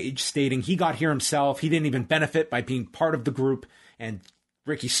Brian Cage stating he got here himself. He didn't even benefit by being part of the group. And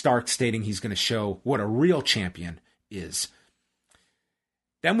Ricky Starks stating he's going to show what a real champion is.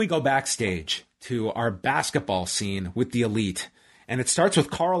 Then we go backstage to our basketball scene with the Elite. And it starts with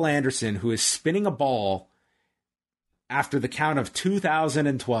Carl Anderson, who is spinning a ball after the count of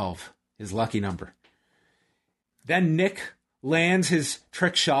 2012, his lucky number. Then Nick lands his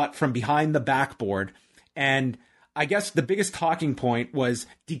trick shot from behind the backboard. And I guess the biggest talking point was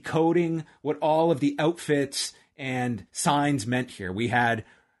decoding what all of the outfits and signs meant here. We had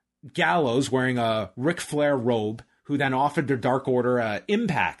Gallows wearing a Ric Flair robe, who then offered the Dark Order a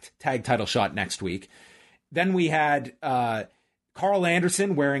Impact tag title shot next week. Then we had Carl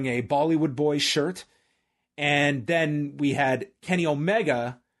Anderson wearing a Bollywood Boys shirt. And then we had Kenny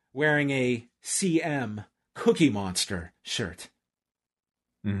Omega wearing a CM Cookie Monster shirt.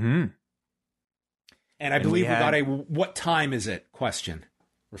 Mm-hmm. And I believe we got a "what time is it?" question,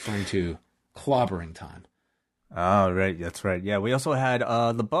 referring to clobbering time. Oh, right. That's right. Yeah, we also had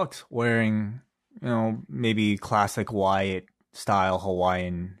the Bucks wearing, you know, maybe classic Wyatt style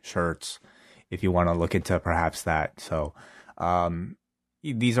Hawaiian shirts, if you want to look into perhaps that. So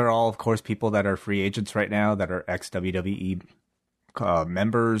these are all, of course, people that are free agents right now that are ex-WWE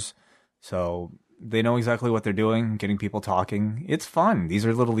members. So they know exactly what they're doing, getting people talking. It's fun. These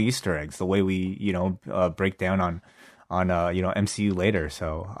are little Easter eggs, the way we, break down on MCU later.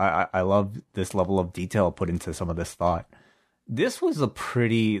 So I love this level of detail put into some of this thought. This was a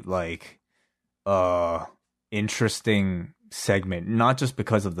pretty interesting segment, not just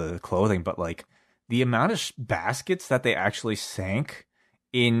because of the clothing, but like the amount of baskets that they actually sank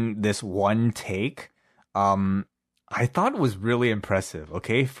in this one take. I thought it was really impressive.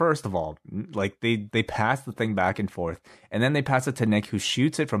 Okay, first of all, like they pass the thing back and forth, and then they pass it to Nick, who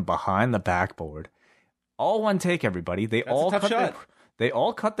shoots it from behind the backboard. All one take, everybody. They all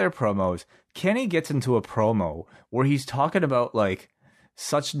cut their promos. Kenny gets into a promo where he's talking about like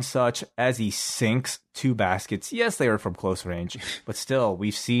such and such as he sinks 2 baskets. Yes, they are from close range, but still,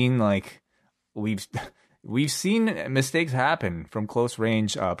 we've seen mistakes happen from close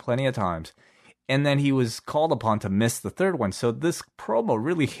range plenty of times. And then he was called upon to miss the 3rd one. So this promo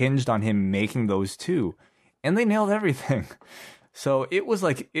really hinged on him making those 2. And they nailed everything. So it was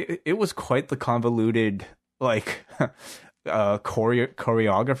like it was quite the convoluted like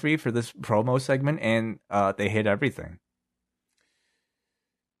choreography for this promo segment, and they hit everything.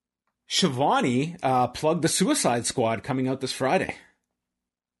 Shivani plugged the Suicide Squad coming out this Friday.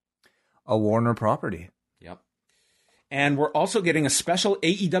 A Warner property. Yep. And we're also getting a special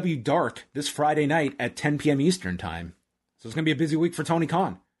AEW Dark this Friday night at 10 p.m. Eastern time. So it's going to be a busy week for Tony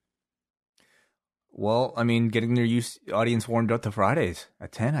Khan. Well, I mean, getting their audience warmed up to Fridays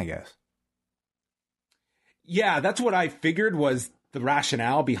at 10, I guess. Yeah, that's what I figured was the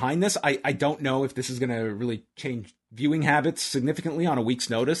rationale behind this. I don't know if this is going to really change viewing habits significantly on a week's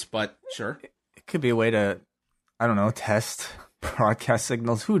notice, but sure. It could be a way to, I don't know, test broadcast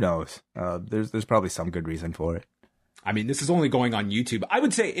signals. Who knows? There's probably some good reason for it. I mean, this is only going on YouTube. I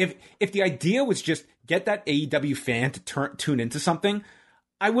would say if the idea was just get that AEW fan to tune into something,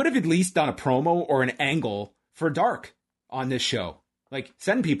 I would have at least done a promo or an angle for Dark on this show. Like,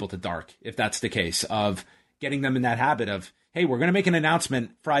 send people to Dark if that's the case, of getting them in that habit of, hey, we're going to make an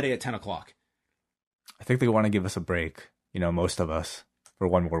announcement Friday at 10 o'clock. I think they want to give us a break, most of us, for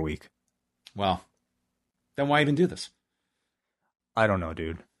one more week. Well, then why even do this? I don't know,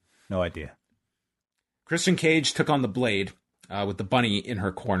 dude. No idea. Christian Cage took on the Blade with the bunny in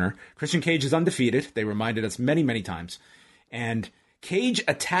her corner. Christian Cage is undefeated. They reminded us many, many times. And Cage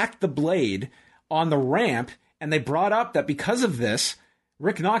attacked the Blade on the ramp, and they brought up that because of this,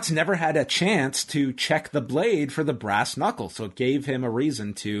 Rick Knox never had a chance to check the Blade for the brass knuckles, so it gave him a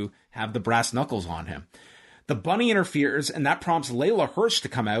reason to have the brass knuckles on him. The bunny interferes, and that prompts Layla Hirsch to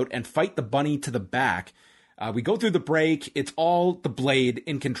come out and fight the bunny to the back. We go through the break. It's all the Blade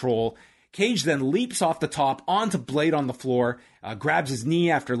in control. Cage then leaps off the top onto Blade on the floor, grabs his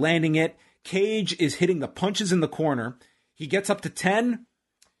knee after landing it. Cage is hitting the punches in the corner. He gets up to 10,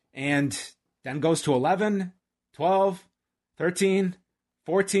 and then goes to 11, 12, 13,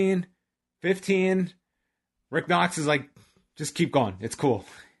 14, 15. Rick Knox is like, just keep going. It's cool.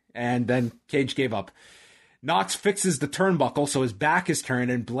 And then Cage gave up. Knox fixes the turnbuckle, so his back is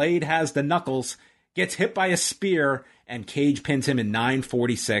turned, and Blade has the knuckles, gets hit by a spear, and Cage pins him in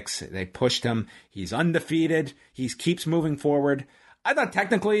 9:46. They pushed him. He's undefeated. He keeps moving forward. I thought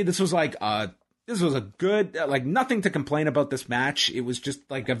technically this was a good, nothing to complain about this match. It was just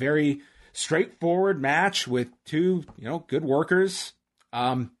like a very straightforward match with two, good workers.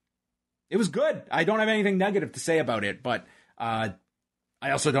 It was good. I don't have anything negative to say about it, but I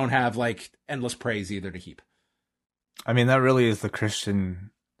also don't have endless praise either to heap. I mean, that really is the Christian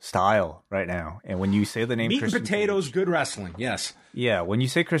style right now. And when you say the name meat Christian and potatoes, Cage, good wrestling, yes. Yeah, when you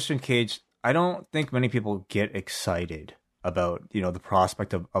say Christian Cage, I don't think many people get excited about, the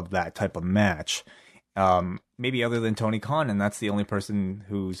prospect of that type of match. Maybe other than Tony Khan, and that's the only person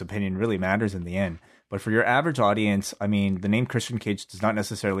whose opinion really matters in the end. But for your average audience, I mean, the name Christian Cage does not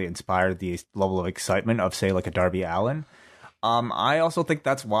necessarily inspire the level of excitement of, say, like a Darby Allin. I also think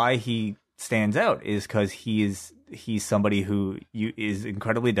that's why he stands out, is because he's somebody who is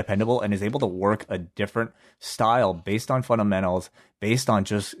incredibly dependable and is able to work a different style based on fundamentals, based on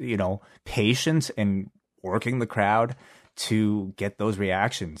just, patience and working the crowd to get those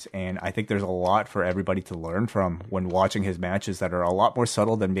reactions. And I think there's a lot for everybody to learn from when watching his matches that are a lot more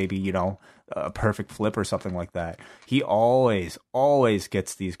subtle than maybe, a perfect flip or something like that. He always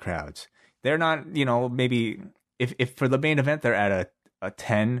gets these crowds. They're not, maybe if for the main event they're at a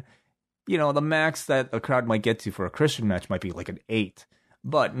 10, the max that a crowd might get to for a Christian match might be like an 8.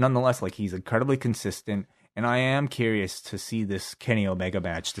 But nonetheless, he's incredibly consistent. And I am curious to see this Kenny Omega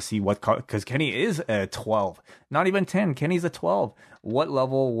match, to see because Kenny is a 12, not even 10. Kenny's a 12. What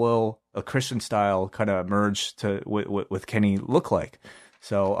level will a Christian style kind of merge with Kenny look like?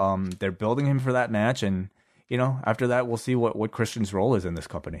 So they're building him for that match. And, after that, we'll see what Christian's role is in this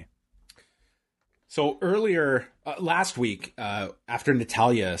company. So earlier last week, after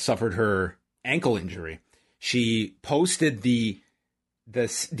Natalya suffered her ankle injury, she posted the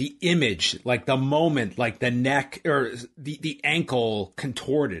image, the moment, the neck or the ankle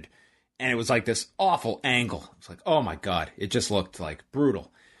contorted, and it was like this awful angle. It's like, oh my God, it just looked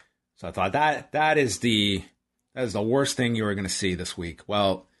brutal. So I thought that is the worst thing you were going to see this week.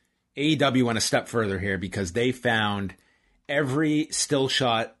 Well, AEW went a step further here because they found every still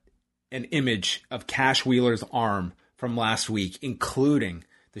shot an image of Cash Wheeler's arm from last week, including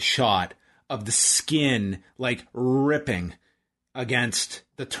the shot of the skin ripping against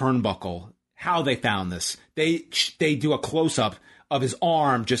the turnbuckle. How they found this? They do a close up of his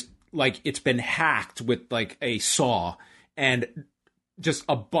arm, just it's been hacked with a saw, and just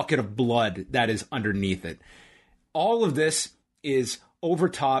a bucket of blood that is underneath it. All of this is over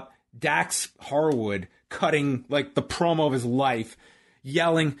top Dax Harwood cutting like the promo of his life,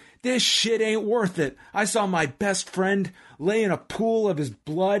 yelling, "This shit ain't worth it. I saw my best friend lay in a pool of his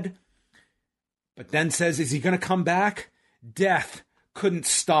blood." But then says, is he going to come back? Death couldn't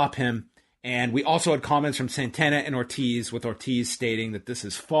stop him. And we also had comments from Santana and Ortiz, with Ortiz stating that this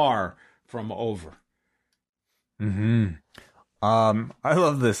is far from over. I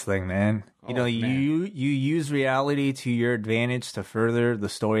love this thing, man. You know, man. you use reality to your advantage to further the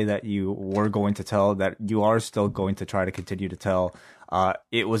story that you were going to tell, that you are still going to try to continue to tell.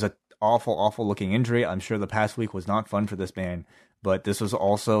 It was an awful looking injury. I'm sure the past week was not fun for this man, but this was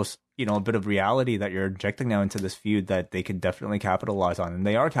also, you know, a bit of reality that you're injecting now into this feud that they can definitely capitalize on, and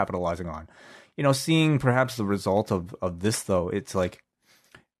they are capitalizing on. You know, seeing perhaps the result of this, though, it's like,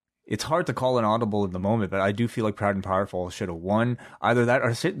 it's hard to call an audible in the moment, but I do feel like Proud and Powerful should have won. Either that,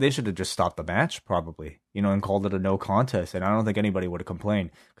 or they should have just stopped the match, probably, you know, and called it a no contest. And I don't think anybody would have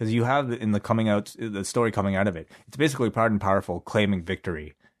complained, because you have in the story coming out of it, it's basically Proud and Powerful claiming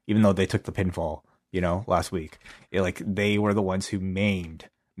victory, even though they took the pinfall, you know, last week. Like, they were the ones who maimed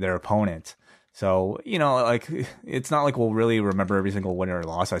their opponent. So, you know, like, it's not like we'll really remember every single win or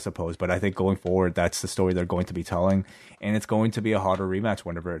loss, I suppose. But I think going forward, that's the story they're going to be telling. And it's going to be a hotter rematch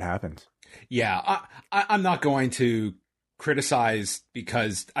whenever it happens. Yeah, I'm not going to criticize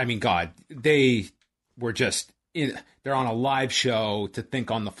because, I mean, God, they were just, they're on a live show to think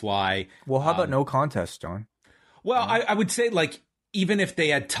on the fly. Well, how about no contest, John? Well, I would say, like, even if they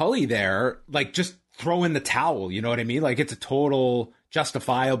had Tully there, like, just throw in the towel, you know what I mean? Like, it's a total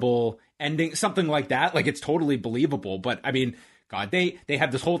justifiable ending, something like that. Like, it's totally believable. But I mean, God, they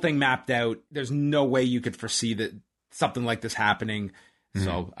have this whole thing mapped out. There's no way you could foresee that something like this happening.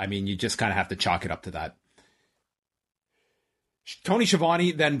 So, I mean, you just kind of have to chalk it up to that. Tony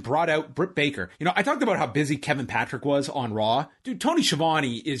Schiavone then brought out Britt Baker. You know, I talked about how busy Kevin Patrick was on Raw. Dude, Tony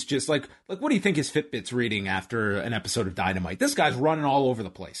Schiavone is just like, what do you think his Fitbit's reading after an episode of Dynamite? This guy's running all over the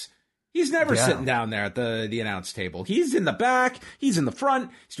place. He's never sitting down there at the announce table. He's in the back. He's in the front.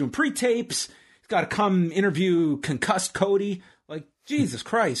 He's doing pre-tapes. He's got to come interview concussed Cody. Like, Jesus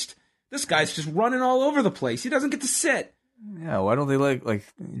Christ. This guy's just running all over the place. He doesn't get to sit. Yeah, why don't they like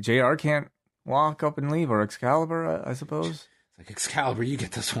JR can't walk up and leave, or Excalibur, I suppose? It's like, Excalibur, you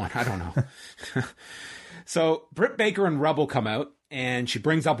get this one. I don't know. So Britt Baker and Rebel come out, and she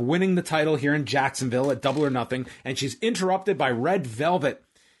brings up winning the title here in Jacksonville at Double or Nothing, and she's interrupted by Red Velvet.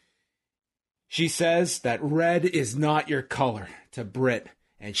 She says that red is not your color to Britt,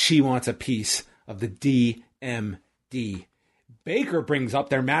 and she wants a piece of the DMD. Baker brings up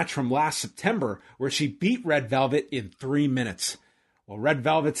their match from last September, where she beat Red Velvet in 3 minutes. Well, Red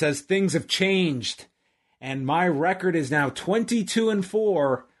Velvet says things have changed, and my record is now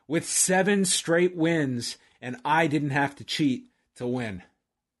 22-4 with 7 straight wins, and I didn't have to cheat to win.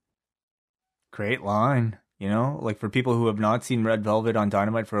 Great line. You know, like, for people who have not seen Red Velvet on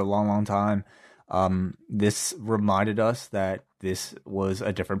Dynamite for a long time, this reminded us that this was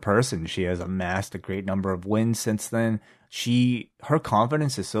a different person. She has amassed a great number of wins since then. Her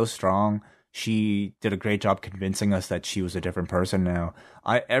confidence is so strong. She did a great job convincing us that she was a different person now.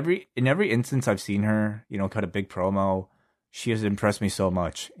 In every instance I've seen her, you know, cut a big promo, she has impressed me so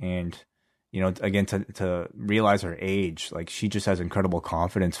much. And, you know, again, to realize her age, like, she just has incredible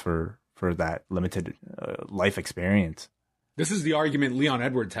confidence for that limited life experience. This is the argument Leon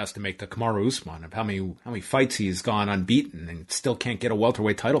Edwards has to make to Kamaru Usman of how many fights he's gone unbeaten and still can't get a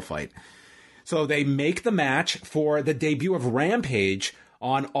welterweight title fight. So they make the match for the debut of Rampage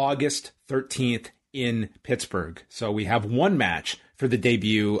on August 13th in Pittsburgh. So we have one match for the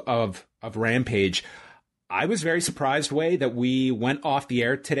debut of Rampage. I was very surprised, Way, that we went off the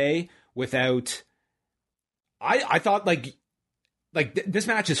air today without... I thought, this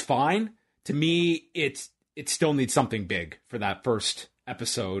match is fine. To me, it still needs something big for that first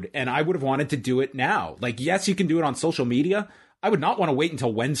episode, and I would have wanted to do it now. Like, yes, you can do it on social media. I would not want to wait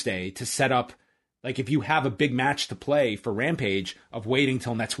until Wednesday to set up, like, if you have a big match to play for Rampage, of waiting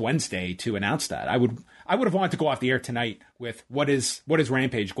till next Wednesday to announce that. I would have wanted to go off the air tonight with what is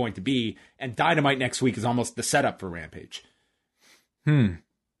Rampage going to be, and Dynamite next week is almost the setup for Rampage.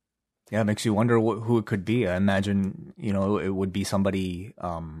 Yeah, it makes you wonder who it could be. I imagine, you know, it would be somebody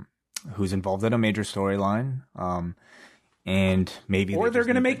who's involved in a major storyline, and maybe... Or they're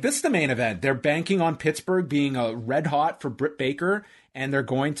going to make this the main event. They're banking on Pittsburgh being a red hot for Britt Baker, and they're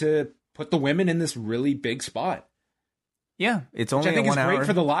going to put the women in this really big spot. Yeah, it's only which I think a is 1 hour. great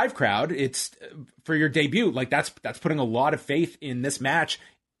for the live crowd. It's for your debut. Like, that's putting a lot of faith in this match,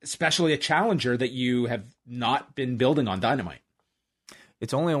 especially a challenger that you have not been building on Dynamite.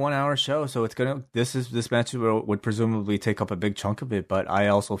 It's only a 1 hour show, so this match would presumably take up a big chunk of it. But I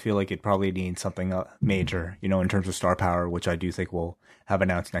also feel like it probably needs something major, in terms of star power, which I do think we'll have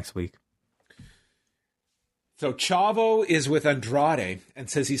announced next week. So Chavo is with Andrade and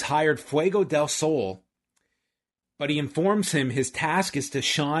says he's hired Fuego del Sol, but he informs him his task is to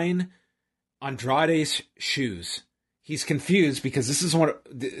shine Andrade's shoes. He's confused because this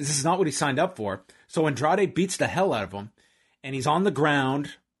is not what he signed up for. So Andrade beats the hell out of him, and he's on the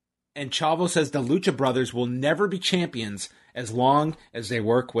ground, and Chavo says the Lucha Brothers will never be champions as long as they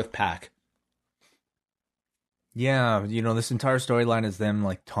work with Pac. Yeah, this entire storyline is them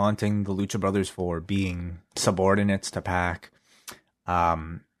like taunting the Lucha Brothers for being subordinates to Pac.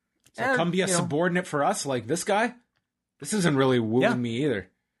 So come be a subordinate for us, like this guy? This isn't really wooing me either.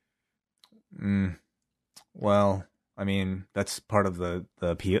 Well, I mean, that's part of the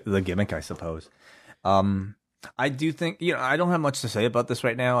gimmick, I suppose. I do think, I don't have much to say about this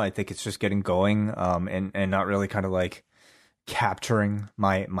right now. I think it's just getting going, and not really kind of like capturing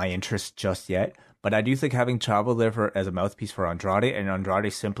my interest just yet. But I do think having Chavo there as a mouthpiece for Andrade, and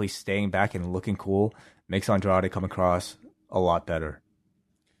Andrade simply staying back and looking cool, makes Andrade come across a lot better.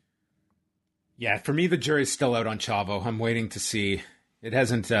 Yeah, for me, the jury's still out on Chavo. I'm waiting to see. It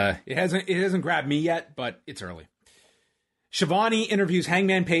hasn't grabbed me yet, but it's early. Shivani interviews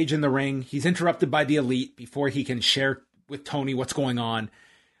Hangman Page in the ring. He's interrupted by the Elite before he can share with Tony what's going on.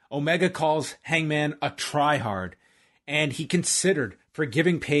 Omega calls Hangman a tryhard, and he considered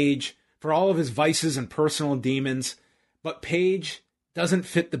forgiving Page for all of his vices and personal demons, but Page doesn't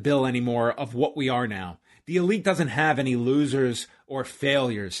fit the bill anymore of what we are now. The Elite doesn't have any losers or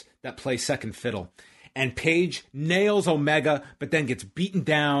failures that play second fiddle. And Page nails Omega, but then gets beaten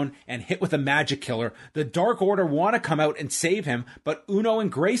down and hit with a magic killer. The Dark Order want to come out and save him, but Uno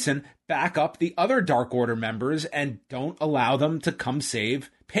and Grayson back up the other Dark Order members and don't allow them to come save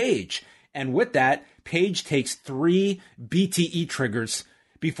Page. And with that, Page takes 3 BTE triggers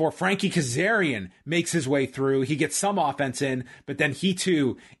before Frankie Kazarian makes his way through. He gets some offense in, but then he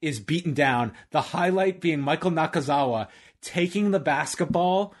too is beaten down. The highlight being Michael Nakazawa taking the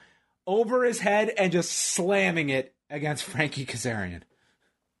basketball over his head and just slamming it against Frankie Kazarian.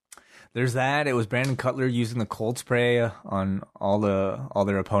 There's that. It was Brandon Cutler using the cold spray on all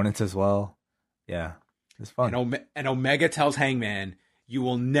their opponents as well. Yeah, it's fun. And Omega tells Hangman, "You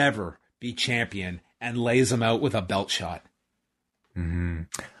will never be champion," and lays him out with a belt shot. Mm-hmm.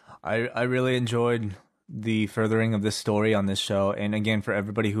 I really enjoyed the furthering of this story on this show. And again, for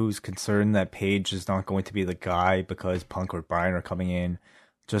everybody who's concerned that Page is not going to be the guy because Punk or Bryan are coming in,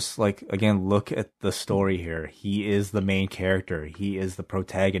 just like, again, look at the story here. He is the main character. He is the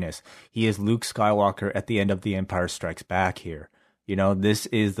protagonist. He is Luke Skywalker at the end of The Empire Strikes Back here. This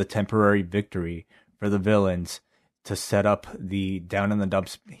is the temporary victory for the villains to set up the down in the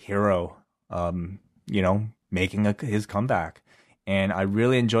dumps hero, making his comeback. And I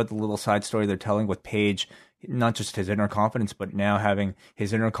really enjoyed the little side story they're telling with Page, not just his inner confidence, but now having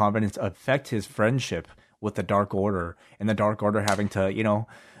his inner confidence affect his friendship with the Dark Order, and the Dark Order having to,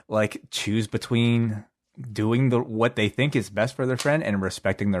 choose between doing what they think is best for their friend and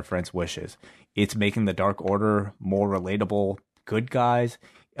respecting their friend's wishes. It's making the Dark Order more relatable good guys.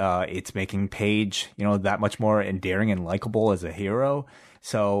 It's making Page, that much more endearing and likable as a hero.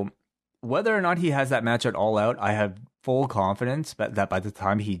 So whether or not he has that match at All Out, I have full confidence that by the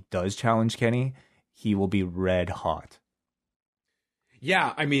time he does challenge Kenny, he will be red hot.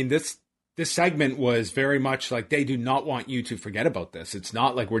 Yeah, I mean, this segment was very much like they do not want you to forget about this. It's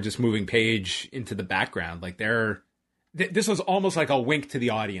not like we're just moving Page into the background. Like this was almost like a wink to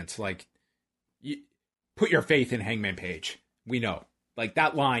the audience. Like, put your faith in Hangman Page. We know. Like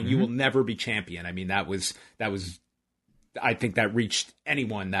that line, you will never be champion. I mean, that was. I think that reached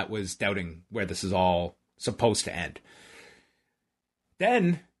anyone that was doubting where this is all supposed to end.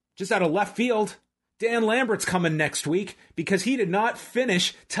 Then, just out of left field, Dan Lambert's coming next week because he did not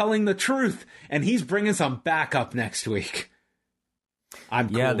finish telling the truth, and he's bringing some backup next week.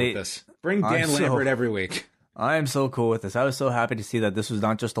 I'm cool with this. Bring Dan Lambert every week. I am so cool with this. I was so happy to see that this was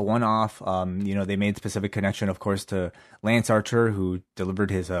not just a one-off. They made specific connection, of course, to Lance Archer, who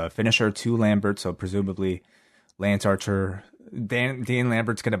delivered his finisher to Lambert, so presumably Lance Archer... Dan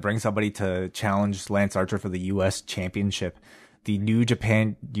Lambert's going to bring somebody to challenge Lance Archer for the U.S. Championship, the New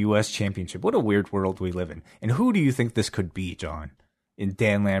Japan U.S. Championship. What a weird world we live in. And who do you think this could be, John, in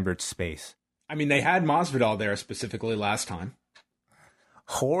Dan Lambert's space? I mean, they had Masvidal there specifically last time.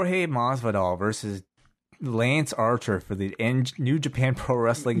 Jorge Masvidal versus Lance Archer for the New Japan Pro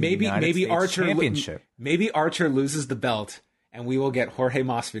Wrestling United States Archer Championship. Maybe Archer loses the belt, and we will get Jorge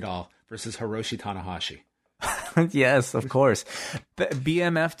Masvidal versus Hiroshi Tanahashi. Yes, of course.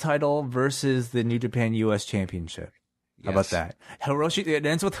 BMF title versus the New Japan US Championship. How about that? It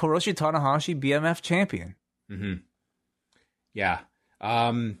ends with Hiroshi Tanahashi, BMF champion. Mm-hmm. Yeah.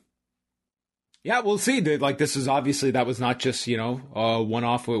 Yeah, we'll see. Like, this is obviously, that was not just,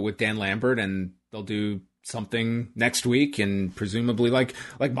 one-off with Dan Lambert, and they'll do something next week, and presumably like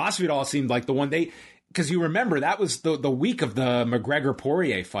Masvidal seemed like the one because you remember that was the week of the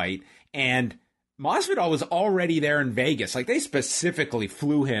McGregor-Poirier fight, and Masvidal was already there in Vegas. Like, they specifically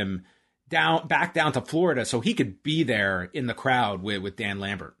flew him back down to Florida so he could be there in the crowd with Dan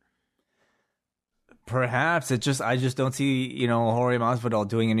Lambert. Perhaps I just don't see, Jorge Masvidal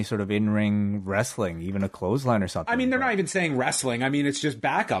doing any sort of in-ring wrestling, even a clothesline or something. I mean, they're not even saying wrestling. I mean, it's just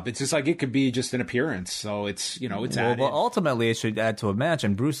backup. It's just like it could be just an appearance. So it's, it's added. Well, ultimately it should add to a match.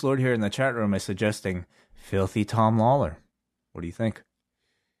 And Bruce Lord here in the chat room is suggesting Filthy Tom Lawler. What do you think?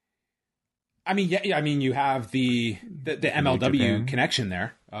 I mean, yeah. I mean, you have the MLW connection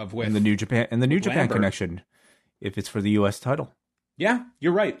there with the New Japan Lambert. connection, if it's for the U.S. title. Yeah,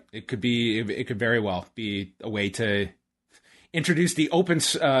 you're right. It could very well be a way to introduce the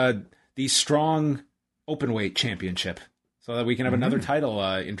strong openweight championship, so that we can have another title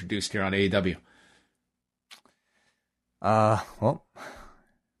introduced here on AEW. Well,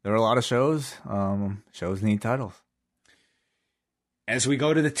 there are a lot of shows. Shows need titles. As we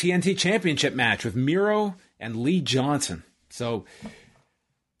go to the TNT Championship match with Miro and Lee Johnson. So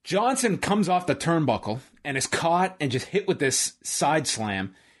Johnson comes off the turnbuckle and is caught and just hit with this side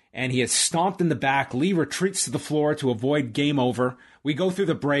slam, and he is stomped in the back. Lee retreats to the floor to avoid game over. We go through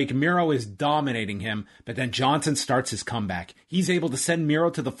the break. Miro is dominating him, but then Johnson starts his comeback. He's able to send Miro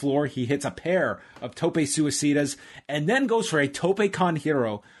to the floor. He hits a pair of tope suicidas and then goes for a tope con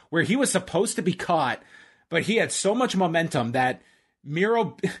hero where he was supposed to be caught, but he had so much momentum that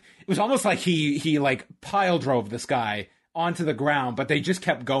Miro, it was almost like he like pile drove this guy onto the ground, but they just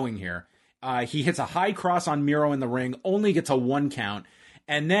kept going here. He hits a high cross on Miro in the ring, only gets a 1 count.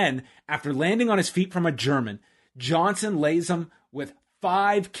 And then, after landing on his feet from a German, Johnson lays him with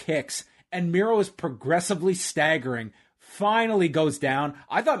 5 kicks, and Miro is progressively staggering, finally goes down.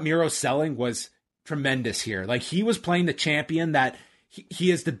 I thought Miro's selling was tremendous here. Like, he was playing the champion that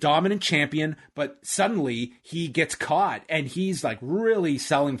he is the dominant champion, but suddenly he gets caught, and he's like really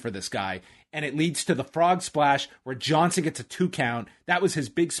selling for this guy. And it leads to the frog splash where Johnson gets a 2 count. That was his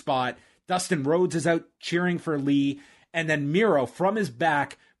big spot. Dustin Rhodes is out cheering for Lee. And then Miro, from his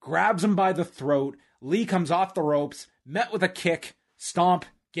back, grabs him by the throat. Lee comes off the ropes, met with a kick, stomp,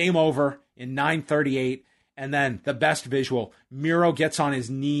 game over in 9:38. And then the best visual, Miro gets on his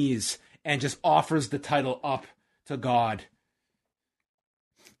knees and just offers the title up to God.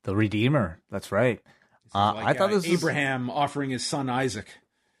 The Redeemer. That's right. I thought this was Abraham offering his son Isaac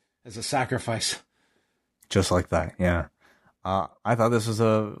as a sacrifice. Just like that, yeah. I thought this was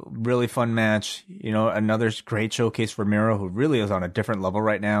a really fun match. Another great showcase for Miro, who really is on a different level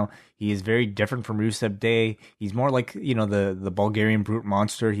right now. He is very different from Rusev Day. He's more like, the Bulgarian brute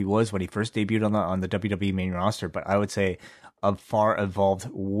monster he was when he first debuted on the WWE main roster. But I would say a far evolved,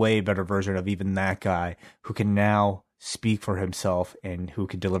 way better version of even that guy, who can now speak for himself and who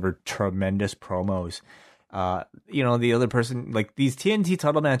can deliver tremendous promos. The other person, like these TNT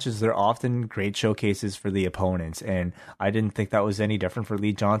title matches, they're often great showcases for the opponents, and I didn't think that was any different for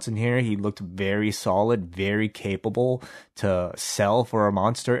Lee Johnson here. He looked very solid, very capable to sell for a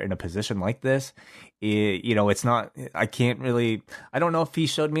monster in a position like this. It's not, I don't know if he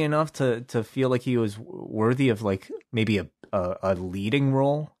showed me enough to feel like he was worthy of like maybe a leading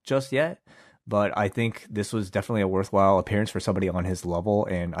role just yet. But I think this was definitely a worthwhile appearance for somebody on his level,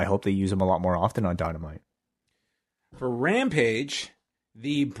 and I hope they use him a lot more often on Dynamite. For Rampage,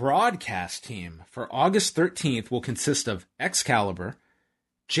 the broadcast team for August 13th will consist of Excalibur,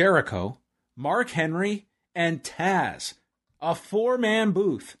 Jericho, Mark Henry, and Taz. A 4-man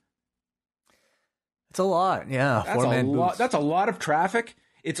booth. It's a lot, yeah. That's a lot of traffic.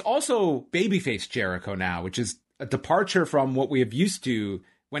 It's also babyface Jericho now, which is a departure from what we have used to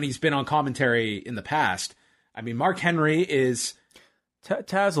when he's been on commentary in the past. I mean, Mark Henry is...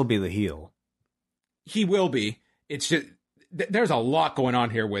 Taz will be the heel. He will be. It's just, there's a lot going on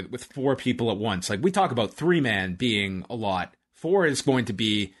here with 4 people at once. Like, we talk about 3-man being a lot. 4 is going to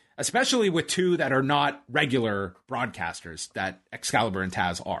be, especially with 2 that are not regular broadcasters, that Excalibur and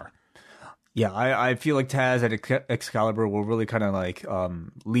Taz are. Yeah, I feel like Taz and Excalibur will really kind of like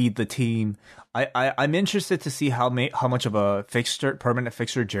lead the team. I'm interested to see how much of a permanent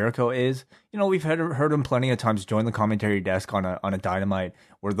fixture Jericho is. You know, we've heard him plenty of times join the commentary desk on a Dynamite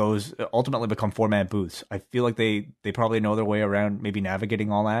where those ultimately become 4-man booths. I feel like they probably know their way around maybe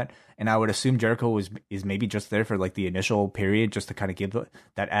navigating all that, and I would assume Jericho is maybe just there for like the initial period just to kind of give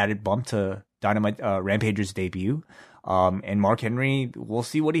that added bump to Dynamite Rampage's debut. And Mark Henry, we'll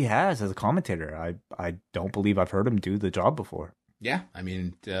see what he has as a commentator. I don't believe I've heard him do the job before. Yeah, I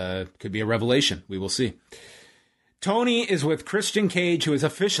mean, could be a revelation. We will see. Tony is with Christian Cage, who is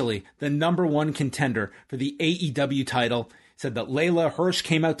officially the #1 contender for the AEW title. Said that Layla Hirsch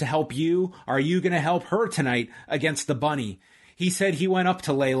came out to help you. Are you going to help her tonight against the Bunny? He said he went up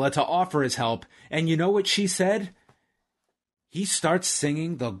to Layla to offer his help. And you know what she said? He starts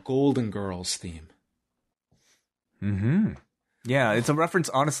singing the Golden Girls theme. Mm-hmm. Yeah, it's a reference,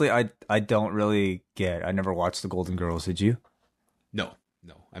 honestly, I don't really get. I never watched the Golden Girls, did you? No.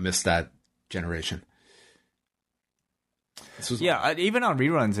 I missed that generation. Even on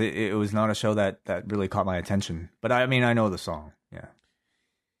reruns, it was not a show that really caught my attention. But I mean, I know the song, yeah.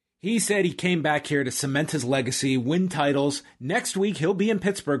 He said he came back here to cement his legacy, win titles. Next week, he'll be in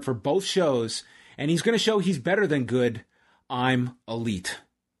Pittsburgh for both shows, and he's going to show he's better than good. I'm elite.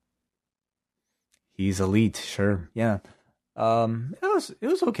 He's elite, sure, yeah. It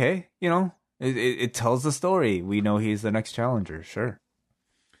was okay, you know. It tells the story. We know he's the next challenger, sure.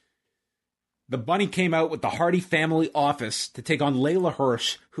 The Bunny came out with the Hardy family office to take on Layla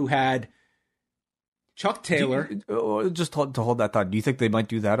Hirsch, who had Chuck Taylor. Just to hold that thought, do you think they might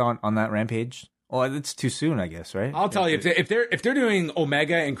do that on that Rampage? Well, it's too soon, I guess, right? I'll tell you, if they're doing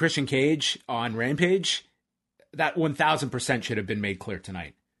Omega and Christian Cage on Rampage, that 1,000% should have been made clear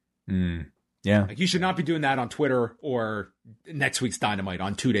tonight. Yeah. Like, you should not be doing that on Twitter or next week's Dynamite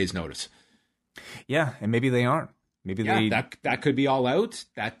on 2 days' notice. Yeah, and maybe they aren't. Maybe that could be all out.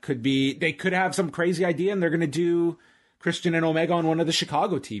 That could be, they could have some crazy idea and they're going to do Christian and Omega on one of the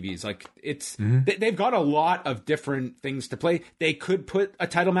Chicago TVs. Like, it's they've got a lot of different things to play. They could put a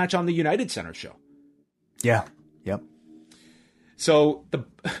title match on the United Center show. Yeah. Yep. So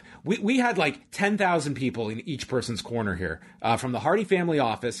we had like 10,000 people in each person's corner here. From the Hardy family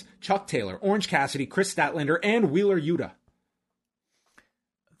office, Chuck Taylor, Orange Cassidy, Chris Statlander, and Wheeler Yuta.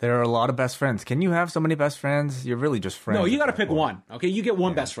 There are a lot of best friends. Can you have so many best friends? You're really just friends. No, you got to pick one. Okay, you get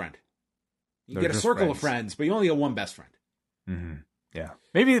one best friend. You get a circle of friends, but you only get one best friend. Mm-hmm. Yeah,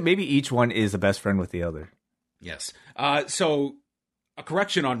 maybe each one is a best friend with the other. Yes. So a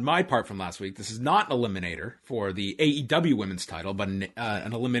correction on my part from last week. This is not an eliminator for the AEW women's title, but an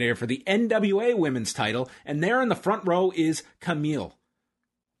eliminator for the NWA women's title. And there in the front row is Camille,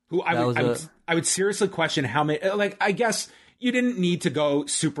 who I would seriously question how many. Like, I guess you didn't need to go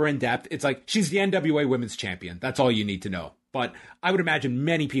super in depth. It's like, she's the NWA women's champion. That's all you need to know. But I would imagine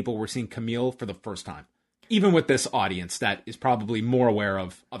many people were seeing Camille for the first time, even with this audience that is probably more aware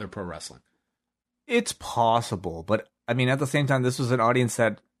of other pro wrestling. It's possible, but I mean, at the same time, this was an audience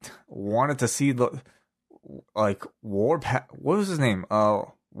that wanted to see the, like, Warpath. What was his name?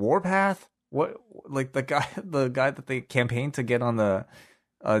 Warpath? What, like the guy that they campaigned to get on the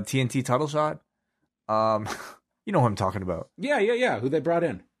TNT title shot? You know who I'm talking about. Yeah. Who they brought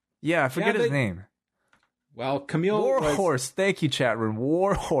in. Yeah, I forget his name. Well, Camille Warhorse. Thank you, chat room.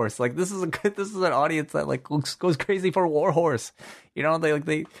 Warhorse. Like, this is an audience that like goes crazy for Warhorse. You know,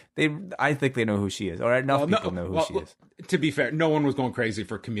 they I think they know who she is. Or enough people know who she is. To be fair, no one was going crazy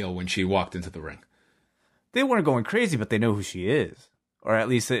for Camille when she walked into the ring. They weren't going crazy, but they know who she is. Or at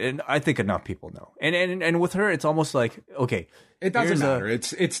least, and I think enough people know. And with her, it's almost like, okay, it doesn't matter.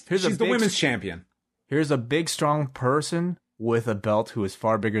 She's the women's champion. Here's a big, strong person with a belt who is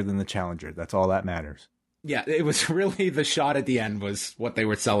far bigger than the challenger. That's all that matters. Yeah, it was really the shot at the end was what they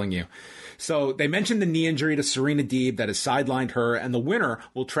were selling you. So they mentioned the knee injury to Serena Deeb that has sidelined her, and the winner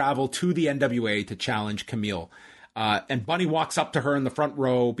will travel to the NWA to challenge Camille. And Bunny walks up to her in the front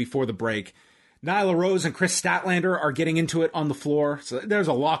row before the break. Nyla Rose and Chris Statlander are getting into it on the floor. So there's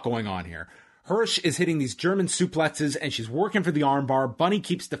a lot going on here. Hirsch is hitting these German suplexes, and she's working for the armbar. Bunny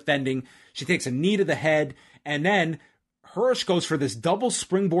keeps defending. She takes a knee to the head, and then Hirsch goes for this double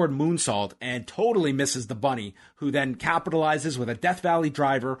springboard moonsault and totally misses the Bunny, who then capitalizes with a Death Valley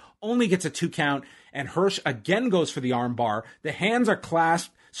driver, only gets a 2 count, and Hirsch again goes for the armbar. The hands are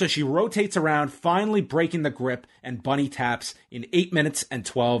clasped, so she rotates around, finally breaking the grip, and Bunny taps in 8 minutes and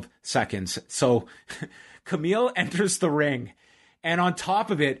 12 seconds. So Camille enters the ring, and on top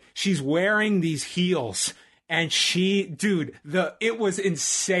of it, she's wearing these heels. And it was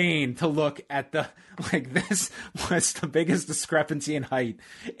insane to look at this was the biggest discrepancy in height.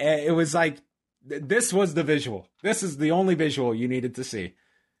 It was like This was the visual. This is the only visual you needed to see.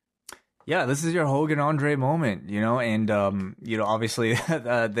 Yeah, this is your Hogan Andre moment, and obviously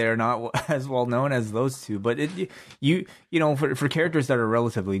they're not as well known as those two, but for characters that are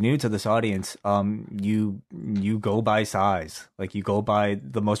relatively new to this audience, you go by size, like you go by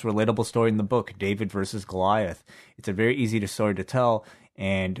the most relatable story in the book, David versus Goliath. It's a very easy story to tell.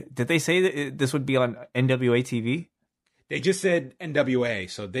 And did they say that this would be on NWA TV? They just said NWA,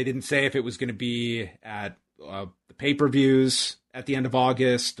 so they didn't say if it was going to be at the pay-per-views at the end of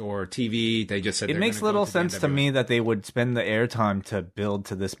August or TV. They just said it makes little sense to me that they would spend the airtime to build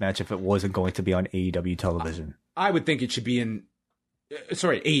to this match if it wasn't going to be on AEW television. I would think it should be in,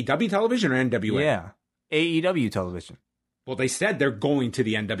 AEW television or NWA? Yeah, AEW television. Well, they said they're going to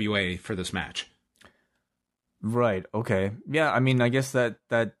the NWA for this match. Right. Okay. Yeah. I mean, I guess that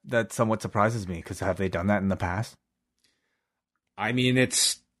somewhat surprises me because have they done that in the past? I mean,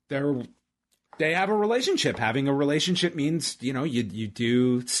 they have a relationship. Having a relationship means, you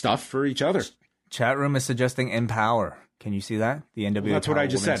do stuff for each other. Chat room is suggesting Empower. Can you see that? The NWA. Well, that's what I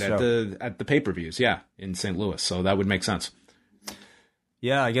just said at the pay-per-views. Yeah, in St. Louis. So that would make sense.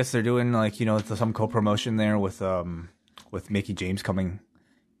 Yeah, I guess they're doing some co-promotion there with Mickie James coming,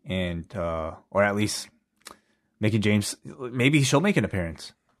 and or at least Mickie James. Maybe she'll make an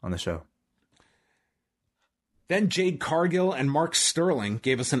appearance on the show. Then Jade Cargill and Mark Sterling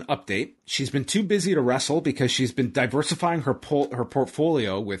gave us an update. She's been too busy to wrestle because she's been diversifying her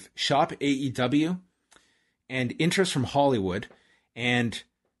portfolio with Shop AEW and interest from Hollywood and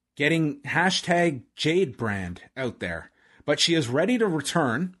getting #Jade brand out there. But she is ready to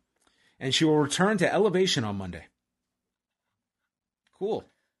return, and she will return to Elevation on Monday. Cool.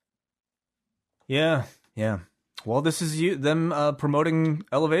 Yeah. Well, this is them promoting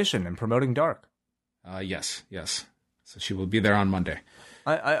Elevation and promoting Dark. Yes. So she will be there on Monday.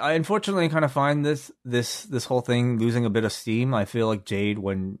 I unfortunately kind of find this whole thing losing a bit of steam. I feel like Jade,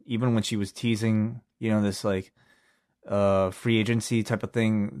 even when she was teasing, this free agency type of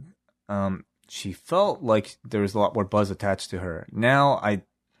thing, she felt like there was a lot more buzz attached to her. Now I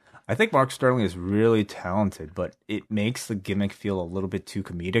think Mark Sterling is really talented, but it makes the gimmick feel a little bit too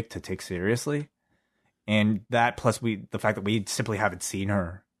comedic to take seriously. And that plus the fact that we simply haven't seen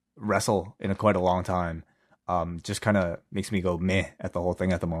her wrestle in quite a long time just kind of makes me go meh at the whole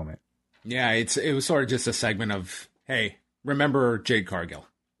thing at the moment. Yeah, it was sort of just a segment of, hey, remember Jade Cargill.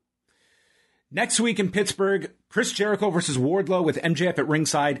 Next week in Pittsburgh, Chris Jericho versus Wardlow with MJF at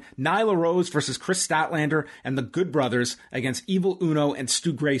ringside, Nyla Rose versus Chris Statlander, and the Good Brothers against Evil Uno and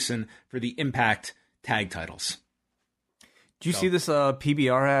Stu Grayson for the Impact tag titles. Did you see this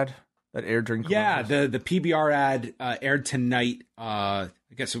PBR ad that aired during commercials? Yeah, the PBR ad aired tonight, I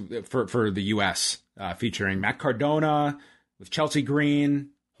guess for the U.S., featuring Matt Cardona with Chelsea Green,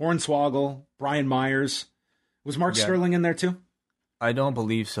 Hornswoggle, Brian Myers. Was Mark Sterling in there too? I don't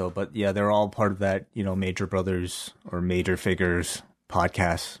believe so, but yeah, they're all part of that, Major Brothers or Major Figures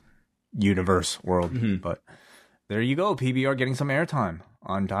podcast universe world. Mm-hmm. But there you go, PBR getting some airtime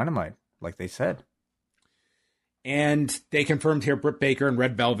on Dynamite, like they said. And they confirmed here Britt Baker and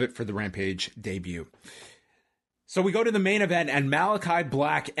Red Velvet for the Rampage debut. So we go to the main event, and Malachi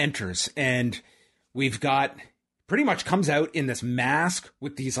Black enters, and we've got pretty much comes out in this mask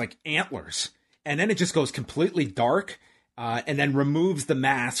with these like antlers, and then it just goes completely dark. And then removes the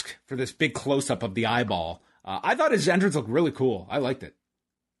mask for this big close-up of the eyeball. I thought his entrance looked really cool. I liked it.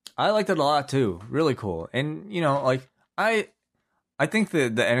 I liked it a lot, too. Really cool. And, I think the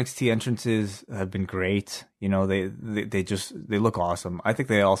NXT entrances have been great. They look awesome. I think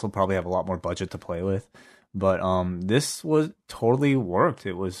they also probably have a lot more budget to play with. But this was totally worked.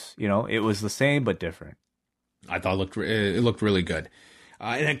 It was, it was the same but different. I thought it looked really good.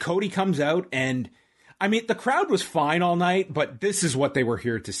 And then Cody comes out and... I mean, the crowd was fine all night, but this is what they were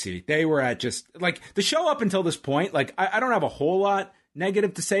here to see. They were at just, like, the show up until this point, like, I don't have a whole lot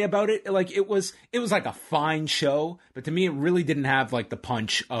negative to say about it. Like, it was like a fine show, but to me, it really didn't have, like, the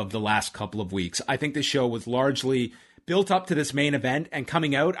punch of the last couple of weeks. I think the show was largely built up to this main event, and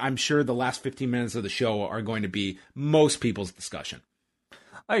coming out, I'm sure the last 15 minutes of the show are going to be most people's discussion.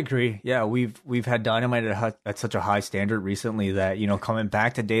 I agree. Yeah, we've had Dynamite at such a high standard recently that, coming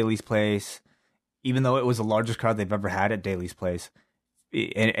back to Daly's Place... Even though it was the largest crowd they've ever had at Daly's Place,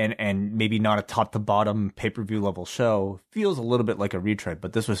 and maybe not a top to bottom pay-per-view level show, feels a little bit like a retread,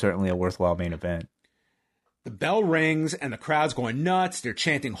 but this was certainly a worthwhile main event. The bell rings and the crowd's going nuts. They're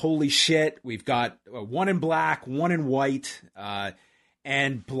chanting, "Holy shit." We've got one in black, one in white,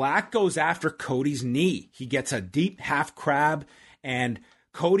 and Black goes after Cody's knee. He gets a deep half crab, and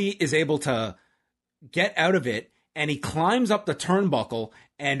Cody is able to get out of it and he climbs up the turnbuckle,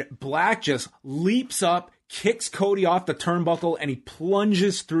 and Black just leaps up, kicks Cody off the turnbuckle, and he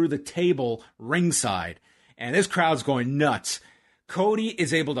plunges through the table ringside. And this crowd's going nuts. Cody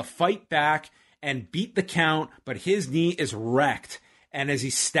is able to fight back and beat the count, but his knee is wrecked. And as he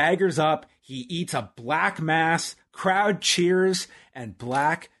staggers up, he eats a Black mass, crowd cheers, and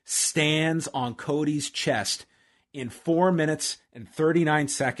Black stands on Cody's chest in 4 minutes and 39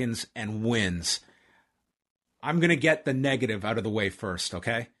 seconds and wins. I'm going to get the negative out of the way first,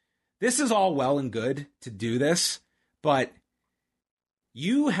 okay? This is all well and good to do this, but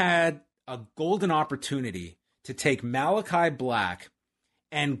you had a golden opportunity to take Malachi Black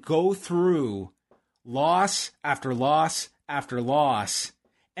and go through loss after loss after loss,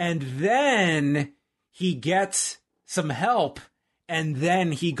 and then he gets some help, and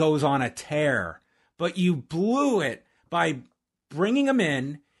then he goes on a tear. But you blew it by bringing him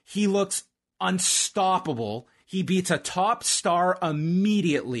in. He looks unstoppable. He beats a top star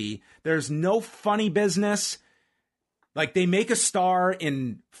immediately. There's no funny business. Like, they make a star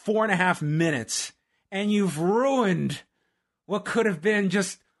in 4.5 minutes, and you've ruined what could have been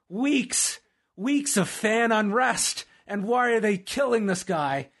just weeks of fan unrest. And why are they killing this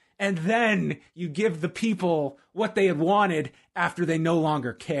guy? And then you give the people what they had wanted after they no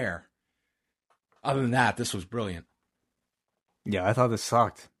longer care. Other than that, this was brilliant. Yeah, I thought this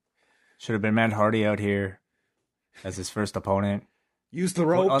sucked. Should have been Matt Hardy out here as his first opponent. Use the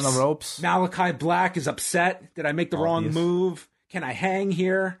ropes. On the ropes. Malachi Black is upset. Did I make the wrong move? Can I hang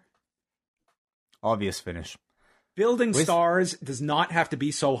here? Obvious finish. Building stars does not have to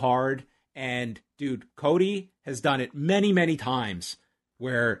be so hard. And, dude, Cody has done it many, many times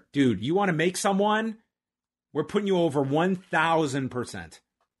where, dude, you want to make someone? We're putting you over 1,000%.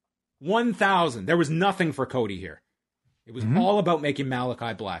 1,000. There was nothing for Cody here. It was all about making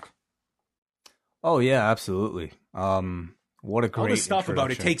Malachi Black. Oh, yeah, absolutely. What a great all this stuff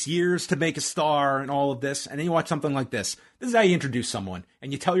about it takes years to make a star and all of this, and then you watch something like this. This is how you introduce someone,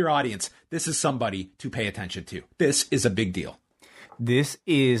 and you tell your audience, this is somebody to pay attention to. This is a big deal. This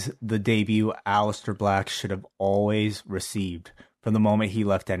is the debut Aleister Black should have always received from the moment he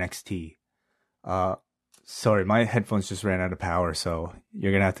left NXT. Sorry, my headphones just ran out of power, so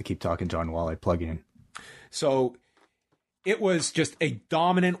you're going to have to keep talking, John, while I plug in. So it was just a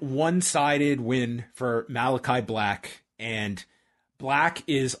dominant one-sided win for Malachi Black, and Black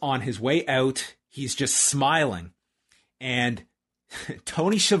is on his way out. He's just smiling. And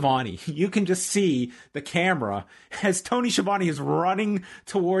Tony Schiavone, you can just see the camera as Tony Schiavone is running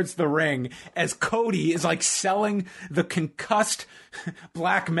towards the ring as Cody is like selling the concussed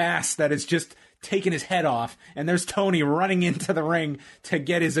Black mask that has just taken his head off. And there's Tony running into the ring to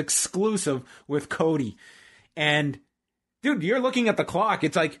get his exclusive with Cody. And dude, you're looking at the clock.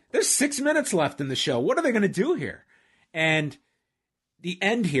 It's like, there's 6 minutes left in the show. What are they going to do here? And the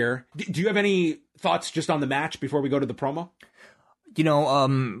end here, do you have any thoughts just on the match before we go to the promo? You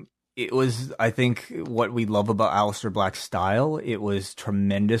know, it was, I think, what we love about Aleister Black's style. It was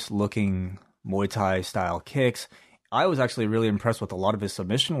tremendous looking Muay Thai style kicks. I was actually really impressed with a lot of his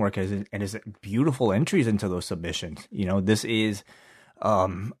submission work and his beautiful entries into those submissions. You know, this is,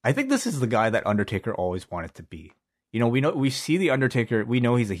 I think this is the guy that Undertaker always wanted to be. You know, we see the Undertaker. We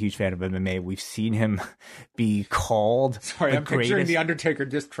know he's a huge fan of MMA. We've seen him be called. Sorry, I'm picturing the Undertaker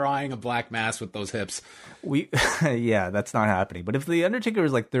just trying a black mass with those hips. Yeah, that's not happening. But if the Undertaker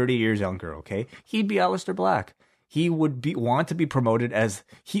was like 30 years younger, okay, he'd be Aleister Black. He would want to be promoted as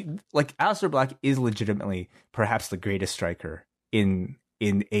Aleister Black is legitimately perhaps the greatest striker in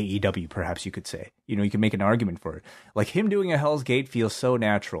AEW. Perhaps you could say. You know, you can make an argument for it. Like him doing a Hell's Gate feels so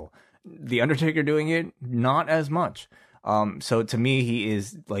natural. The Undertaker doing it, not as much. So to me, he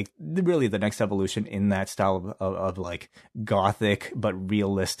is like really the next evolution in that style of like gothic but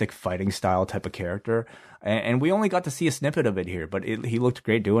realistic fighting style type of character. And we only got to see a snippet of it here, but he looked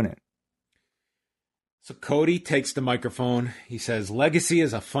great doing it. So Cody takes the microphone. He says, "Legacy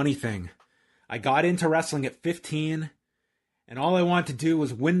is a funny thing. I got into wrestling at 15, and all I wanted to do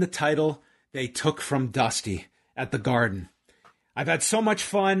was win the title they took from Dusty at the Garden. I've had so much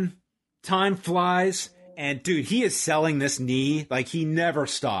fun. Time flies." And dude, he is selling this knee like he never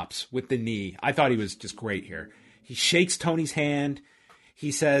stops with the knee. I thought he was just great here. He shakes Tony's hand.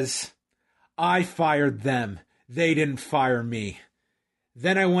 He says, "I fired them. They didn't fire me.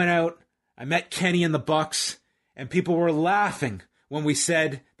 Then I went out. I met Kenny and the Bucks, and people were laughing when we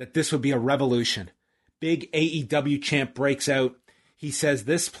said that this would be a revolution." Big AEW champ breaks out. He says,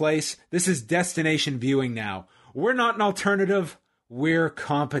 this is destination viewing now. We're not an alternative. We're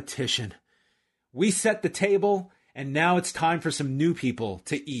competition. We set the table, and now it's time for some new people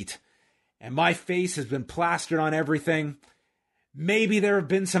to eat. and my face has been plastered on everything. Maybe there have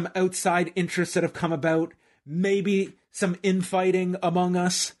been some outside interests that have come about, maybe some infighting among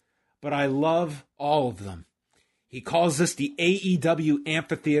us, but I love all of them. He calls this the AEW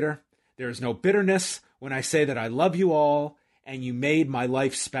amphitheater. There is no bitterness when I say that I love you all and you made my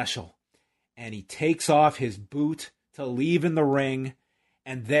life special. And he takes off his boot to leave in the ring,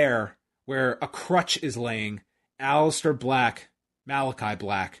 and there, where a crutch is laying, Aleister Black, Malachi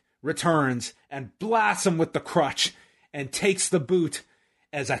Black, returns and blasts him with the crutch and takes the boot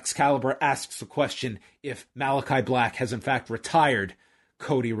as Excalibur asks the question if Malachi Black has in fact retired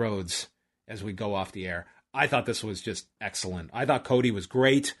Cody Rhodes as we go off the air. I thought this was just excellent. I thought Cody was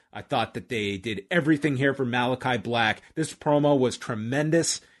great. I thought that they did everything here for Malachi Black. This promo was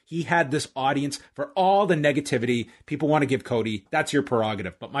tremendous. He had this audience for all the negativity people want to give Cody. That's your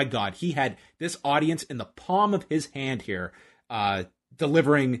prerogative. But my God, he had this audience in the palm of his hand here,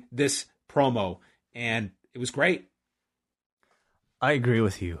 delivering this promo. And it was great. I agree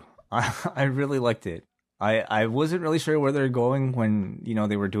with you. I really liked it. I wasn't really sure where they're going when,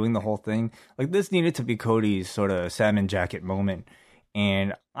 they were doing the whole thing. Like, this needed to be Cody's sort of salmon jacket moment.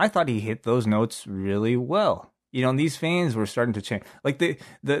 And I thought he hit those notes really well. These fans were starting to change. Like,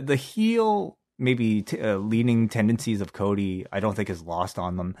 the heel, maybe leaning tendencies of Cody, I don't think is lost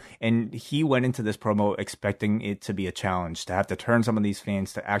on them. And he went into this promo expecting it to be a challenge, to have to turn some of these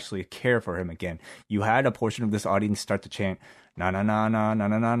fans to actually care for him again. You had a portion of this audience start to chant, na na na na na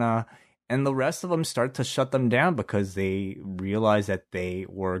na na na. And the rest of them start to shut them down because they realized that they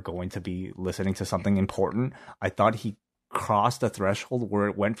were going to be listening to something important. I thought he crossed a threshold where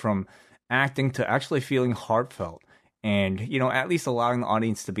it went from acting to actually feeling heartfelt. And, at least allowing the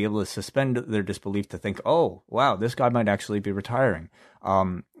audience to be able to suspend their disbelief to think, oh, wow, this guy might actually be retiring.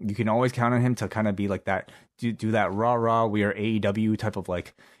 You can always count on him to kind of be like that, do that rah-rah, we are AEW type of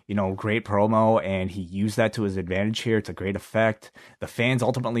great promo. And he used that to his advantage here. It's a great effect. The fans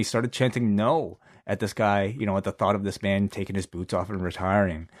ultimately started chanting no at this guy, at the thought of this man taking his boots off and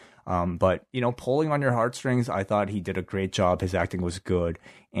retiring. But, pulling on your heartstrings, I thought he did a great job. His acting was good.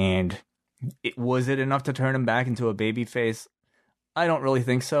 And was it enough to turn him back into a babyface? I don't really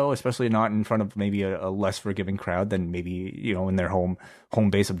think so, especially not in front of maybe a less forgiving crowd than maybe, in their home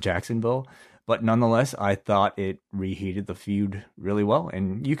base of Jacksonville. But nonetheless, I thought it reheated the feud really well.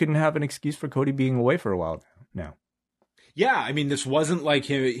 And you can have an excuse for Cody being away for a while now. Yeah, I mean, this wasn't like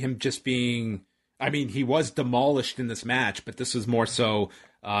him just being... I mean, he was demolished in this match, but this was more so,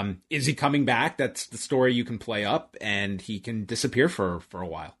 is he coming back? That's the story you can play up, and he can disappear for a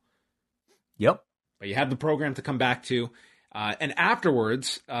while. Yep. But you have the program to come back to. And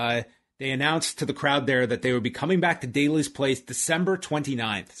afterwards, they announced to the crowd there that they would be coming back to Daily's Place December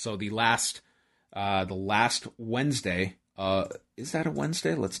 29th. So the last Wednesday. Is that a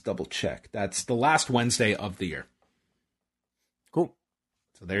Wednesday? Let's double check. That's the last Wednesday of the year. Cool.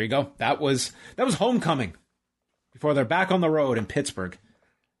 So there you go. That was homecoming before they're back on the road in Pittsburgh.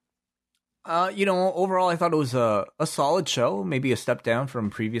 Overall, I thought it was a solid show, maybe a step down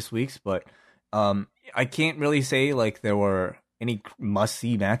from previous weeks, but I can't really say like there were any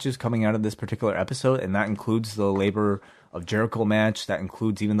must-see matches coming out of this particular episode, and that includes the Labor of Jericho match, that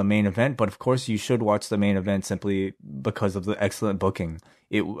includes even the main event, but of course you should watch the main event simply because of the excellent booking.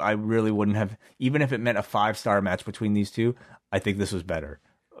 I really wouldn't have, even if it meant a 5-star match between these two, I think this was better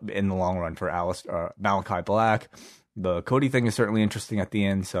in the long run for Malachi Black. The Cody thing is certainly interesting at the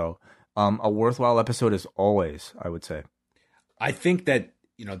end, so a worthwhile episode as always, I would say. I think that,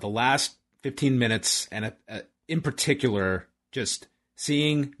 the last 15 minutes, and in particular, just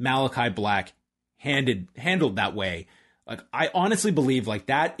seeing Malachi Black handled that way, like I honestly believe like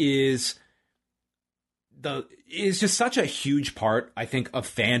that is just such a huge part, I think, of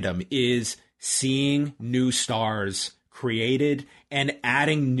fandom, is seeing new stars created and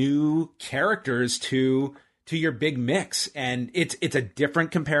adding new characters to your big mix. And it's a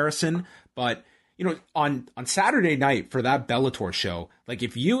different comparison, but on Saturday night for that Bellator show, like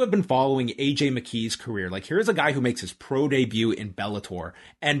if you have been following AJ McKee's career, like here's a guy who makes his pro debut in Bellator,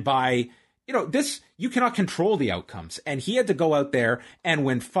 and by this, you cannot control the outcomes. And he had to go out there and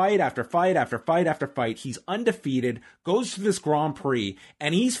win fight after fight after fight after fight. He's undefeated, goes to this Grand Prix,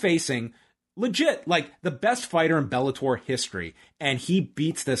 and he's facing legit, like the best fighter in Bellator history. And he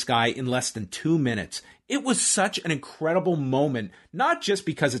beats this guy in less than 2 minutes. It was such an incredible moment, not just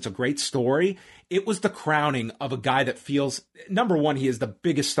because it's a great story. It was the crowning of a guy that feels, number one, he is the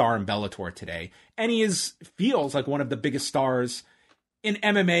biggest star in Bellator today. And he feels like one of the biggest stars in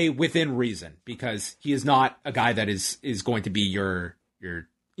MMA within reason, because he is not a guy that is going to be your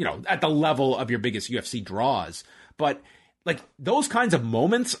at the level of your biggest UFC draws. But like those kinds of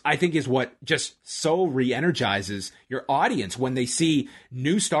moments, I think, is what just so re-energizes your audience when they see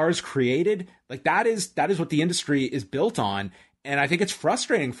new stars created. Like that is what the industry is built on. And I think it's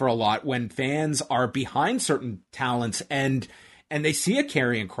frustrating for a lot when fans are behind certain talents and they see a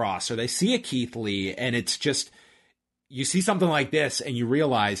Karrion Kross or they see a Keith Lee, and it's just, you see something like this and you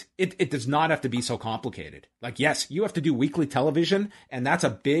realize it does not have to be so complicated. Like, yes, you have to do weekly television, and that's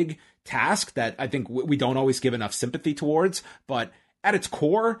a big task that I think we don't always give enough sympathy towards. But at its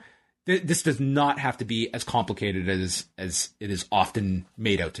core, this does not have to be as complicated as it is often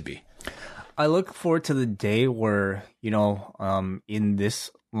made out to be. I look forward to the day where, in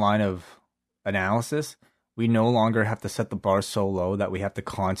this line of analysis, we no longer have to set the bar so low that we have to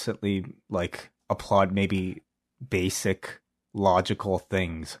constantly applaud maybe basic logical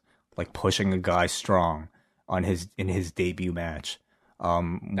things like pushing a guy strong in his debut match.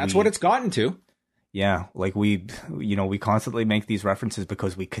 That's what it's gotten to. Yeah, we constantly make these references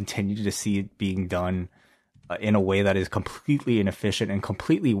because we continue to see it being done in a way that is completely inefficient and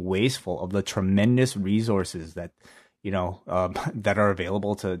completely wasteful of the tremendous resources that that are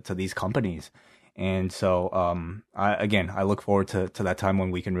available to these companies. And so I look forward to that time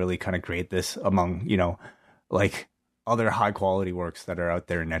when we can really kind of create this among other high quality works that are out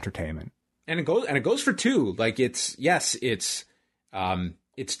there in entertainment. And it goes for two. Like it's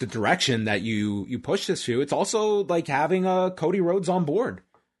the direction that you push this to. It's also like having a Cody Rhodes on board.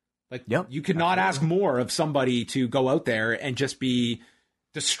 Like, yep, you could not ask more of somebody to go out there and just be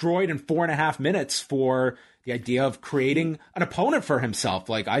destroyed in 4.5 minutes for the idea of creating an opponent for himself.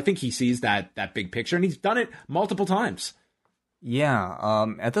 Like, I think he sees that big picture, and he's done it multiple times. Yeah.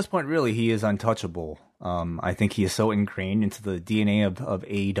 At this point, really, he is untouchable. I think he is so ingrained into the DNA of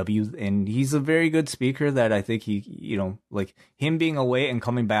AEW, and he's a very good speaker that I think he, him being away and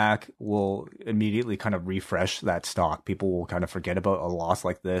coming back will immediately kind of refresh that stock. People will kind of forget about a loss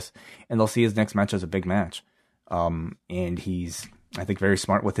like this, and they'll see his next match as a big match. And he's, I think, very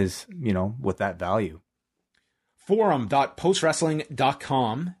smart with his, with that value.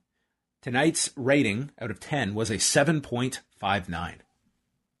 Forum.postwrestling.com. Tonight's rating out of 10 was a 7.59.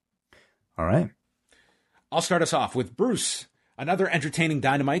 All right. I'll start us off with Bruce. Another entertaining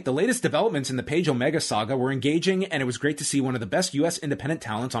Dynamite. The latest developments in the Page Omega saga were engaging, and it was great to see one of the best U.S. independent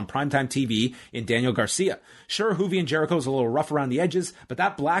talents on primetime TV in Daniel Garcia. Sure, Hoovy and Jericho was a little rough around the edges, but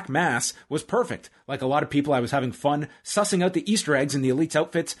that black mass was perfect. Like a lot of people, I was having fun sussing out the Easter eggs in the Elite's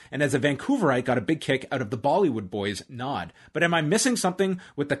outfits, and as a Vancouverite, got a big kick out of the Bollywood Boys nod. But am I missing something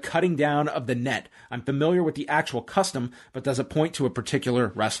with the cutting down of the net? I'm familiar with the actual custom, but does it point to a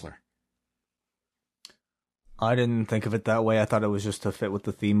particular wrestler? I didn't think of it that way. I thought it was just to fit with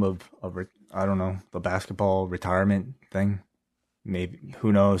the theme of I don't know, the basketball retirement thing. Maybe,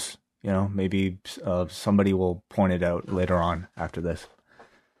 who knows? Maybe somebody will point it out later on after this.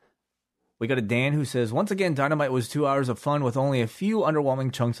 We got a Dan who says, once again, Dynamite was 2 hours of fun with only a few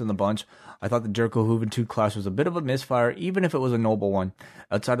underwhelming chunks in the bunch. I thought the Jericho Juventud clash was a bit of a misfire, even if it was a noble one.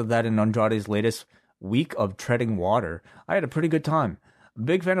 Outside of that, in Andrade's latest week of treading water, I had a pretty good time.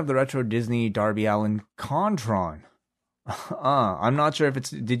 Big fan of the retro Disney Darby Allin Contron. I'm not sure if it's...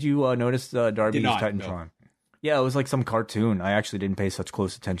 Did you notice Darby's Titantron? No. Yeah, it was like some cartoon. I actually didn't pay such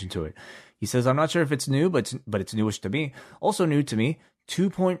close attention to it. He says, I'm not sure if it's new, but it's newish to me. Also new to me,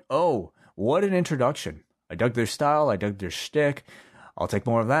 2.0. What an introduction. I dug their style. I dug their shtick. I'll take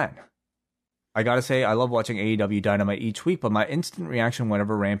more of that. I gotta say, I love watching AEW Dynamite each week, but my instant reaction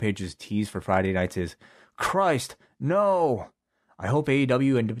whenever Rampage is teased for Friday nights is, Christ, no! I hope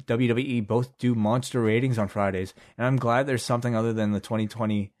AEW and WWE both do monster ratings on Fridays, and I'm glad there's something other than the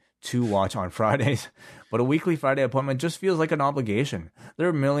 2022 watch on Fridays. But a weekly Friday appointment just feels like an obligation. There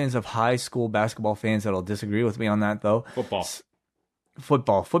are millions of high school basketball fans that'll disagree with me on that, though.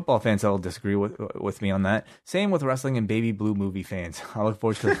 Football fans that'll disagree with me on that. Same with wrestling and Baby Blue movie fans. I look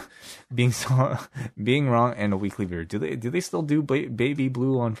forward to being wrong and a weekly beer. Do they still do Baby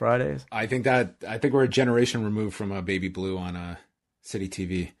Blue on Fridays? I think we're a generation removed from a Baby Blue on City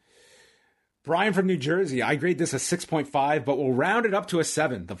TV. Brian from New Jersey. I grade this a 6.5, but we'll round it up to a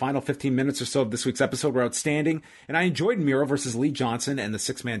 7. The final 15 minutes or so of this week's episode were outstanding, and I enjoyed Miro versus Lee Johnson and the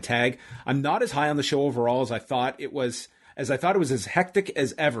 6-man tag. I'm not as high on the show overall as I thought it was as hectic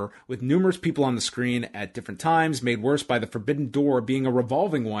as ever, with numerous people on the screen at different times, made worse by the Forbidden Door being a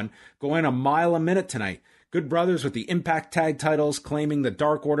revolving one, going a mile a minute tonight. Good brothers with the Impact tag titles claiming the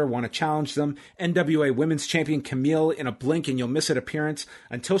Dark Order want to challenge them. NWA Women's Champion Camille in a blink and you'll miss it appearance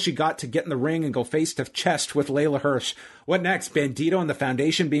until she got to get in the ring and go face to chest with Layla Hirsch. What next? Bandito and the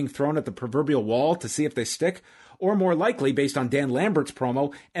Foundation being thrown at the proverbial wall to see if they stick? or more likely, based on Dan Lambert's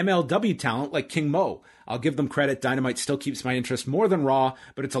promo, MLW talent like King Mo. I'll give them credit, Dynamite still keeps my interest more than Raw,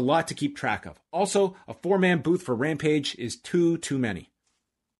 but it's a lot to keep track of. Also, a 4-man booth for Rampage is too many.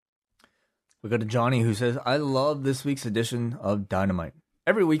 We go to Johnny, who says, I love this week's edition of Dynamite.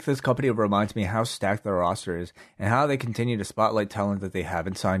 Every week, this company reminds me how stacked their roster is and how they continue to spotlight talent that they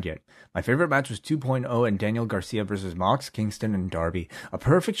haven't signed yet. My favorite match was 2.0 and Daniel Garcia versus Mox, Kingston, and Darby. A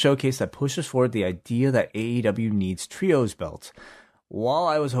perfect showcase that pushes forward the idea that AEW needs trios belts. While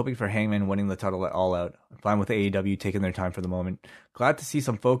I was hoping for Hangman winning the title at All Out, I'm fine with AEW taking their time for the moment. Glad to see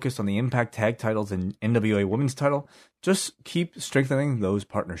some focus on the Impact Tag titles and NWA Women's title. Just keep strengthening those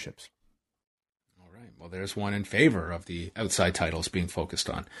partnerships. Well, there's one in favor of the outside titles being focused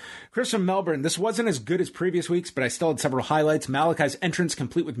on. Chris from Melbourne, this wasn't as good as previous weeks, but I still had several highlights. Malakai's entrance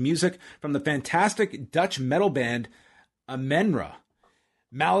complete with music from the fantastic Dutch metal band Amenra.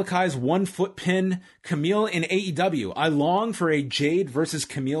 Malakai's 1-foot pin, Camille in AEW. I long for a Jade versus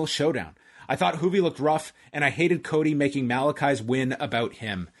Camille showdown. I thought Hoovy looked rough, and I hated Cody making Malakai's win about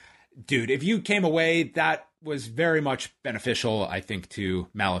him. Dude, if you came away, that was very much beneficial, I think, to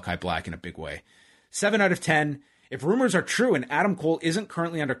Malakai Black in a big way. 7 out of 10. If rumors are true and Adam Cole isn't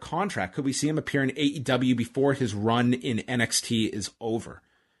currently under contract, could we see him appear in AEW before his run in NXT is over?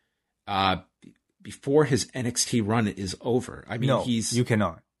 Before his NXT run is over. I mean, no, you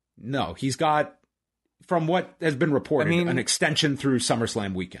cannot. No, he's got, from what has been reported, an extension through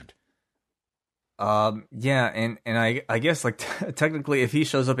SummerSlam weekend. Yeah, and I guess like technically, if he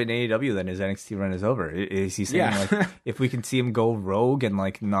shows up in AEW, then his NXT run is over. Is he saying like if we can see him go rogue and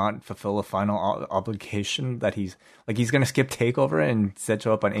like not fulfill a final obligation that he's gonna skip Takeover and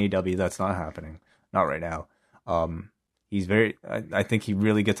show up on AEW? That's not happening, not right now. He's I think he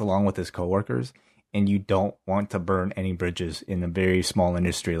really gets along with his coworkers, and you don't want to burn any bridges in a very small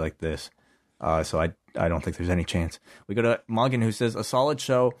industry like this. So I don't think there's any chance. We go to Morgan, who says, a solid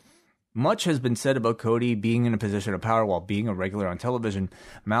show. Much has been said about Cody being in a position of power while being a regular on television.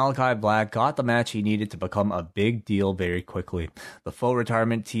 Malakai Black got the match he needed to become a big deal very quickly. The full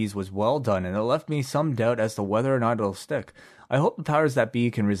retirement tease was well done, and it left me some doubt as to whether or not it'll stick. I hope the powers that be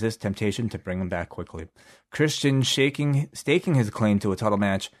can resist temptation to bring him back quickly. Christian staking his claim to a title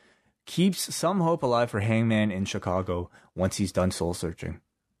match keeps some hope alive for Hangman in Chicago once he's done soul searching.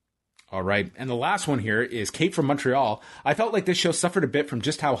 All right. And the last one here is Kate from Montreal. I felt like this show suffered a bit from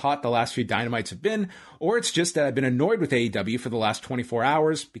just how hot the last few Dynamites have been, or it's just that I've been annoyed with AEW for the last 24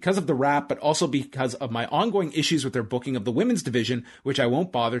 hours because of the wrap, but also because of my ongoing issues with their booking of the women's division, which I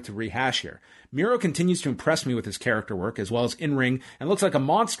won't bother to rehash here. Miro continues to impress me with his character work as well as in-ring and looks like a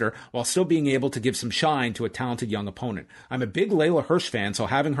monster while still being able to give some shine to a talented young opponent. I'm a big Layla Hirsch fan, so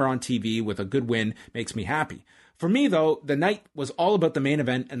having her on TV with a good win makes me happy. For me, though, the night was all about the main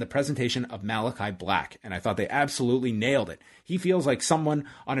event and the presentation of Malakai Black, and I thought they absolutely nailed it. He feels like someone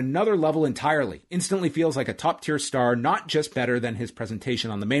on another level entirely, instantly feels like a top-tier star, not just better than his presentation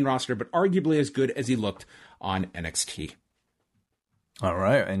on the main roster, but arguably as good as he looked on NXT. All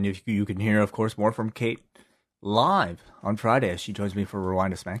right, and if you can hear, of course, more from Kate live on Friday as she joins me for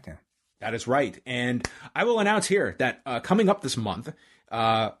Rewind to SmackDown. That is right, and I will announce here that coming up this month,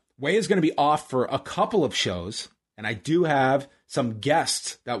 Way is going to be off for a couple of shows, and I do have some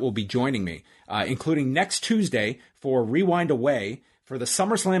guests that will be joining me, including next Tuesday for Rewind Away for the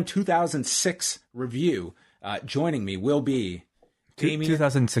SummerSlam 2006 review. Joining me will be Damien.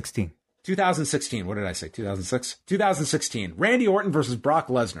 2016. 2016. What did I say? 2006? 2016. Randy Orton versus Brock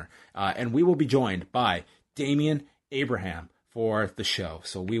Lesnar. And we will be joined by Damian Abraham for the show.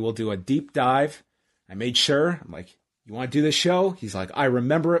 So we will do a deep dive. I made sure. I'm like, you want to do this show? He's like, I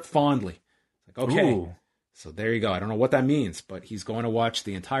remember it fondly. Like, okay. Ooh. So there you go. I don't know what that means, but he's going to watch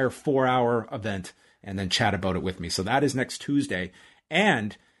the entire 4-hour event and then chat about it with me. So that is next Tuesday.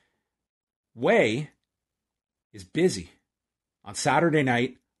 And Way is busy on Saturday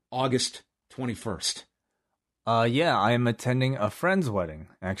night, August 21st. Yeah, I am attending a friend's wedding,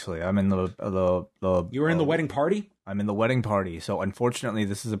 actually. I'm in the You were in the wedding party? I'm in the wedding party. So unfortunately,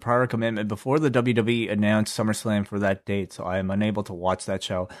 this is a prior commitment before the WWE announced SummerSlam for that date, so I am unable to watch that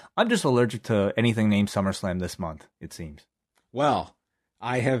show. I'm just allergic to anything named SummerSlam this month, it seems. Well,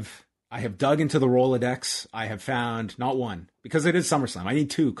 I have dug into the Rolodex. I have found not one, because it is SummerSlam. I need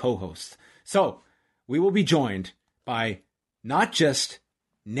 2 co-hosts. So we will be joined by not just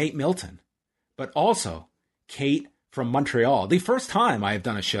Nate Milton, but also Kate from Montreal. The first time I have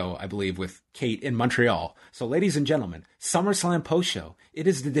done a show, I believe, with Kate in Montreal. So ladies and gentlemen, SummerSlam post-show. It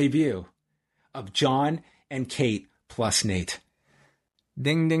is the debut of John and Kate plus Nate.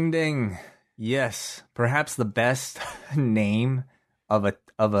 Ding, ding, ding. Yes, perhaps the best name of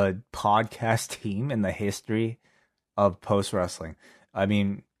a podcast team in the history of post wrestling. I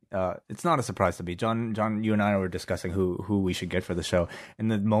mean, it's not a surprise to me. John, you and I were discussing who we should get for the show,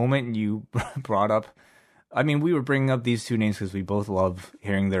 and the moment you brought up, I mean, we were bringing up these two names because we both love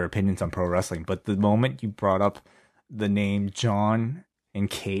hearing their opinions on pro wrestling. But the moment you brought up the name John and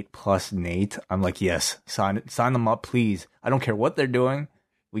Kate plus Nate, I'm like, yes, sign them up, please. I don't care what they're doing.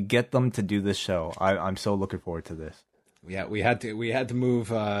 We get them to do this show. I'm so looking forward to this. Yeah, we had to move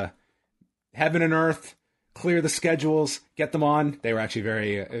heaven and earth, clear the schedules, get them on. They were actually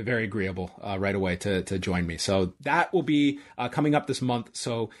very, very agreeable right away to join me. So that will be coming up this month.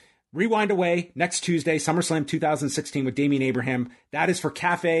 So rewind away next Tuesday, SummerSlam 2016 with Damian Abraham. That is for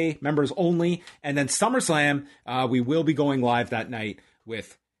Cafe members only. And then SummerSlam, we will be going live that night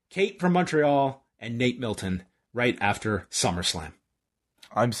with Kate from Montreal and Nate Milton right after SummerSlam.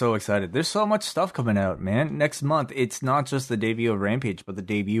 I'm so excited. There's so much stuff coming out, man. Next month, it's not just the debut of Rampage, but the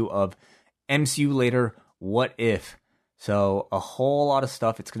debut of MCU later, What If? So a whole lot of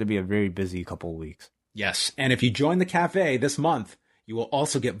stuff. It's going to be a very busy couple of weeks. Yes. And if you join the Cafe this month, you will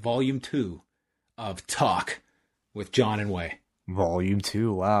also get Volume 2 of Talk with John and Wai. Volume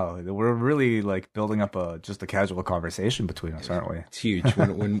 2, wow. We're really like building up just a casual conversation between us, aren't we? It's huge.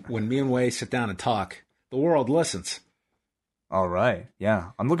 When me and Wai sit down and talk, the world listens. All right.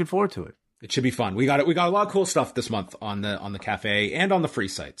 Yeah. I'm looking forward to it. It should be fun. We got a lot of cool stuff this month on the Cafe and on the free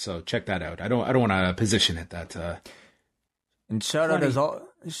site. So check that out. I don't want to position it that and shout out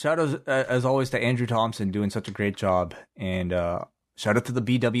as always to Andrew Thompson doing such a great job, and shout out to the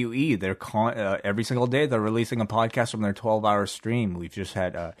BWE. They're every single day they're releasing a podcast from their 12-hour stream. We've just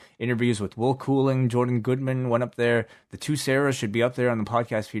had interviews with Will Cooling, Jordan Goodman went up there. The two Sarahs should be up there on the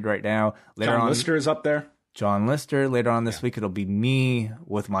podcast feed right now. John Lister is up there. John Lister. Later on this week, it'll be me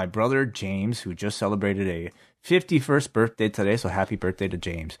with my brother James, who just celebrated a 51st birthday today. So happy birthday to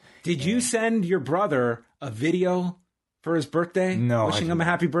James. Did you send your brother a video for his birthday? No. Wishing him a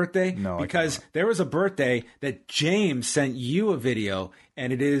happy birthday? No. Because there was a birthday that James sent you a video,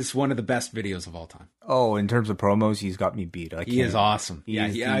 and it is one of the best videos of all time. Oh, in terms of promos, he's got me beat. He is awesome.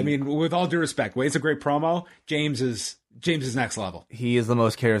 I mean, with all due respect, Wai's a great promo. James is next level. He is the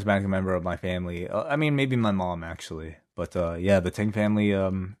most charismatic member of my family. I mean, maybe my mom actually, but yeah, the Ting family.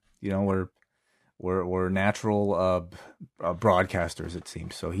 We're natural broadcasters, it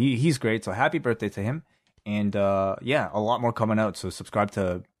seems. So he's great. So happy birthday to him, and yeah, a lot more coming out. So subscribe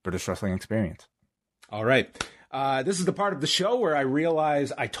to British Wrestling Experience. All right. This is the part of the show where I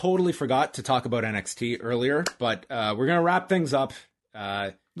realize I totally forgot to talk about NXT earlier, but we're gonna wrap things up.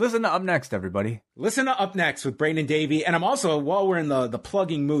 Listen to Up Next, everybody. Listen to Up Next with Braden and Davey. And I'm also, while we're in the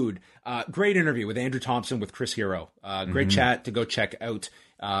plugging mood, great interview with Andrew Thompson with Chris Hero. Great chat to go check out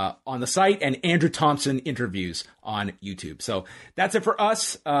on the site, and Andrew Thompson interviews on YouTube. So that's it for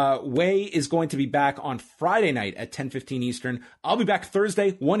us. Wai is going to be back on Friday night at 10:15 Eastern. I'll be back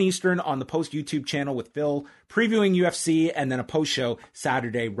Thursday, 1 Eastern on the Post YouTube channel with Phil, previewing UFC, and then a post show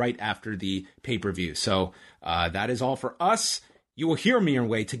Saturday right after the pay-per-view. So that is all for us. You will hear me and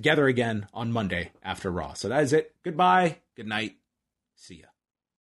Wai together again on Monday after Raw. So that is it. Goodbye. Good night. See ya.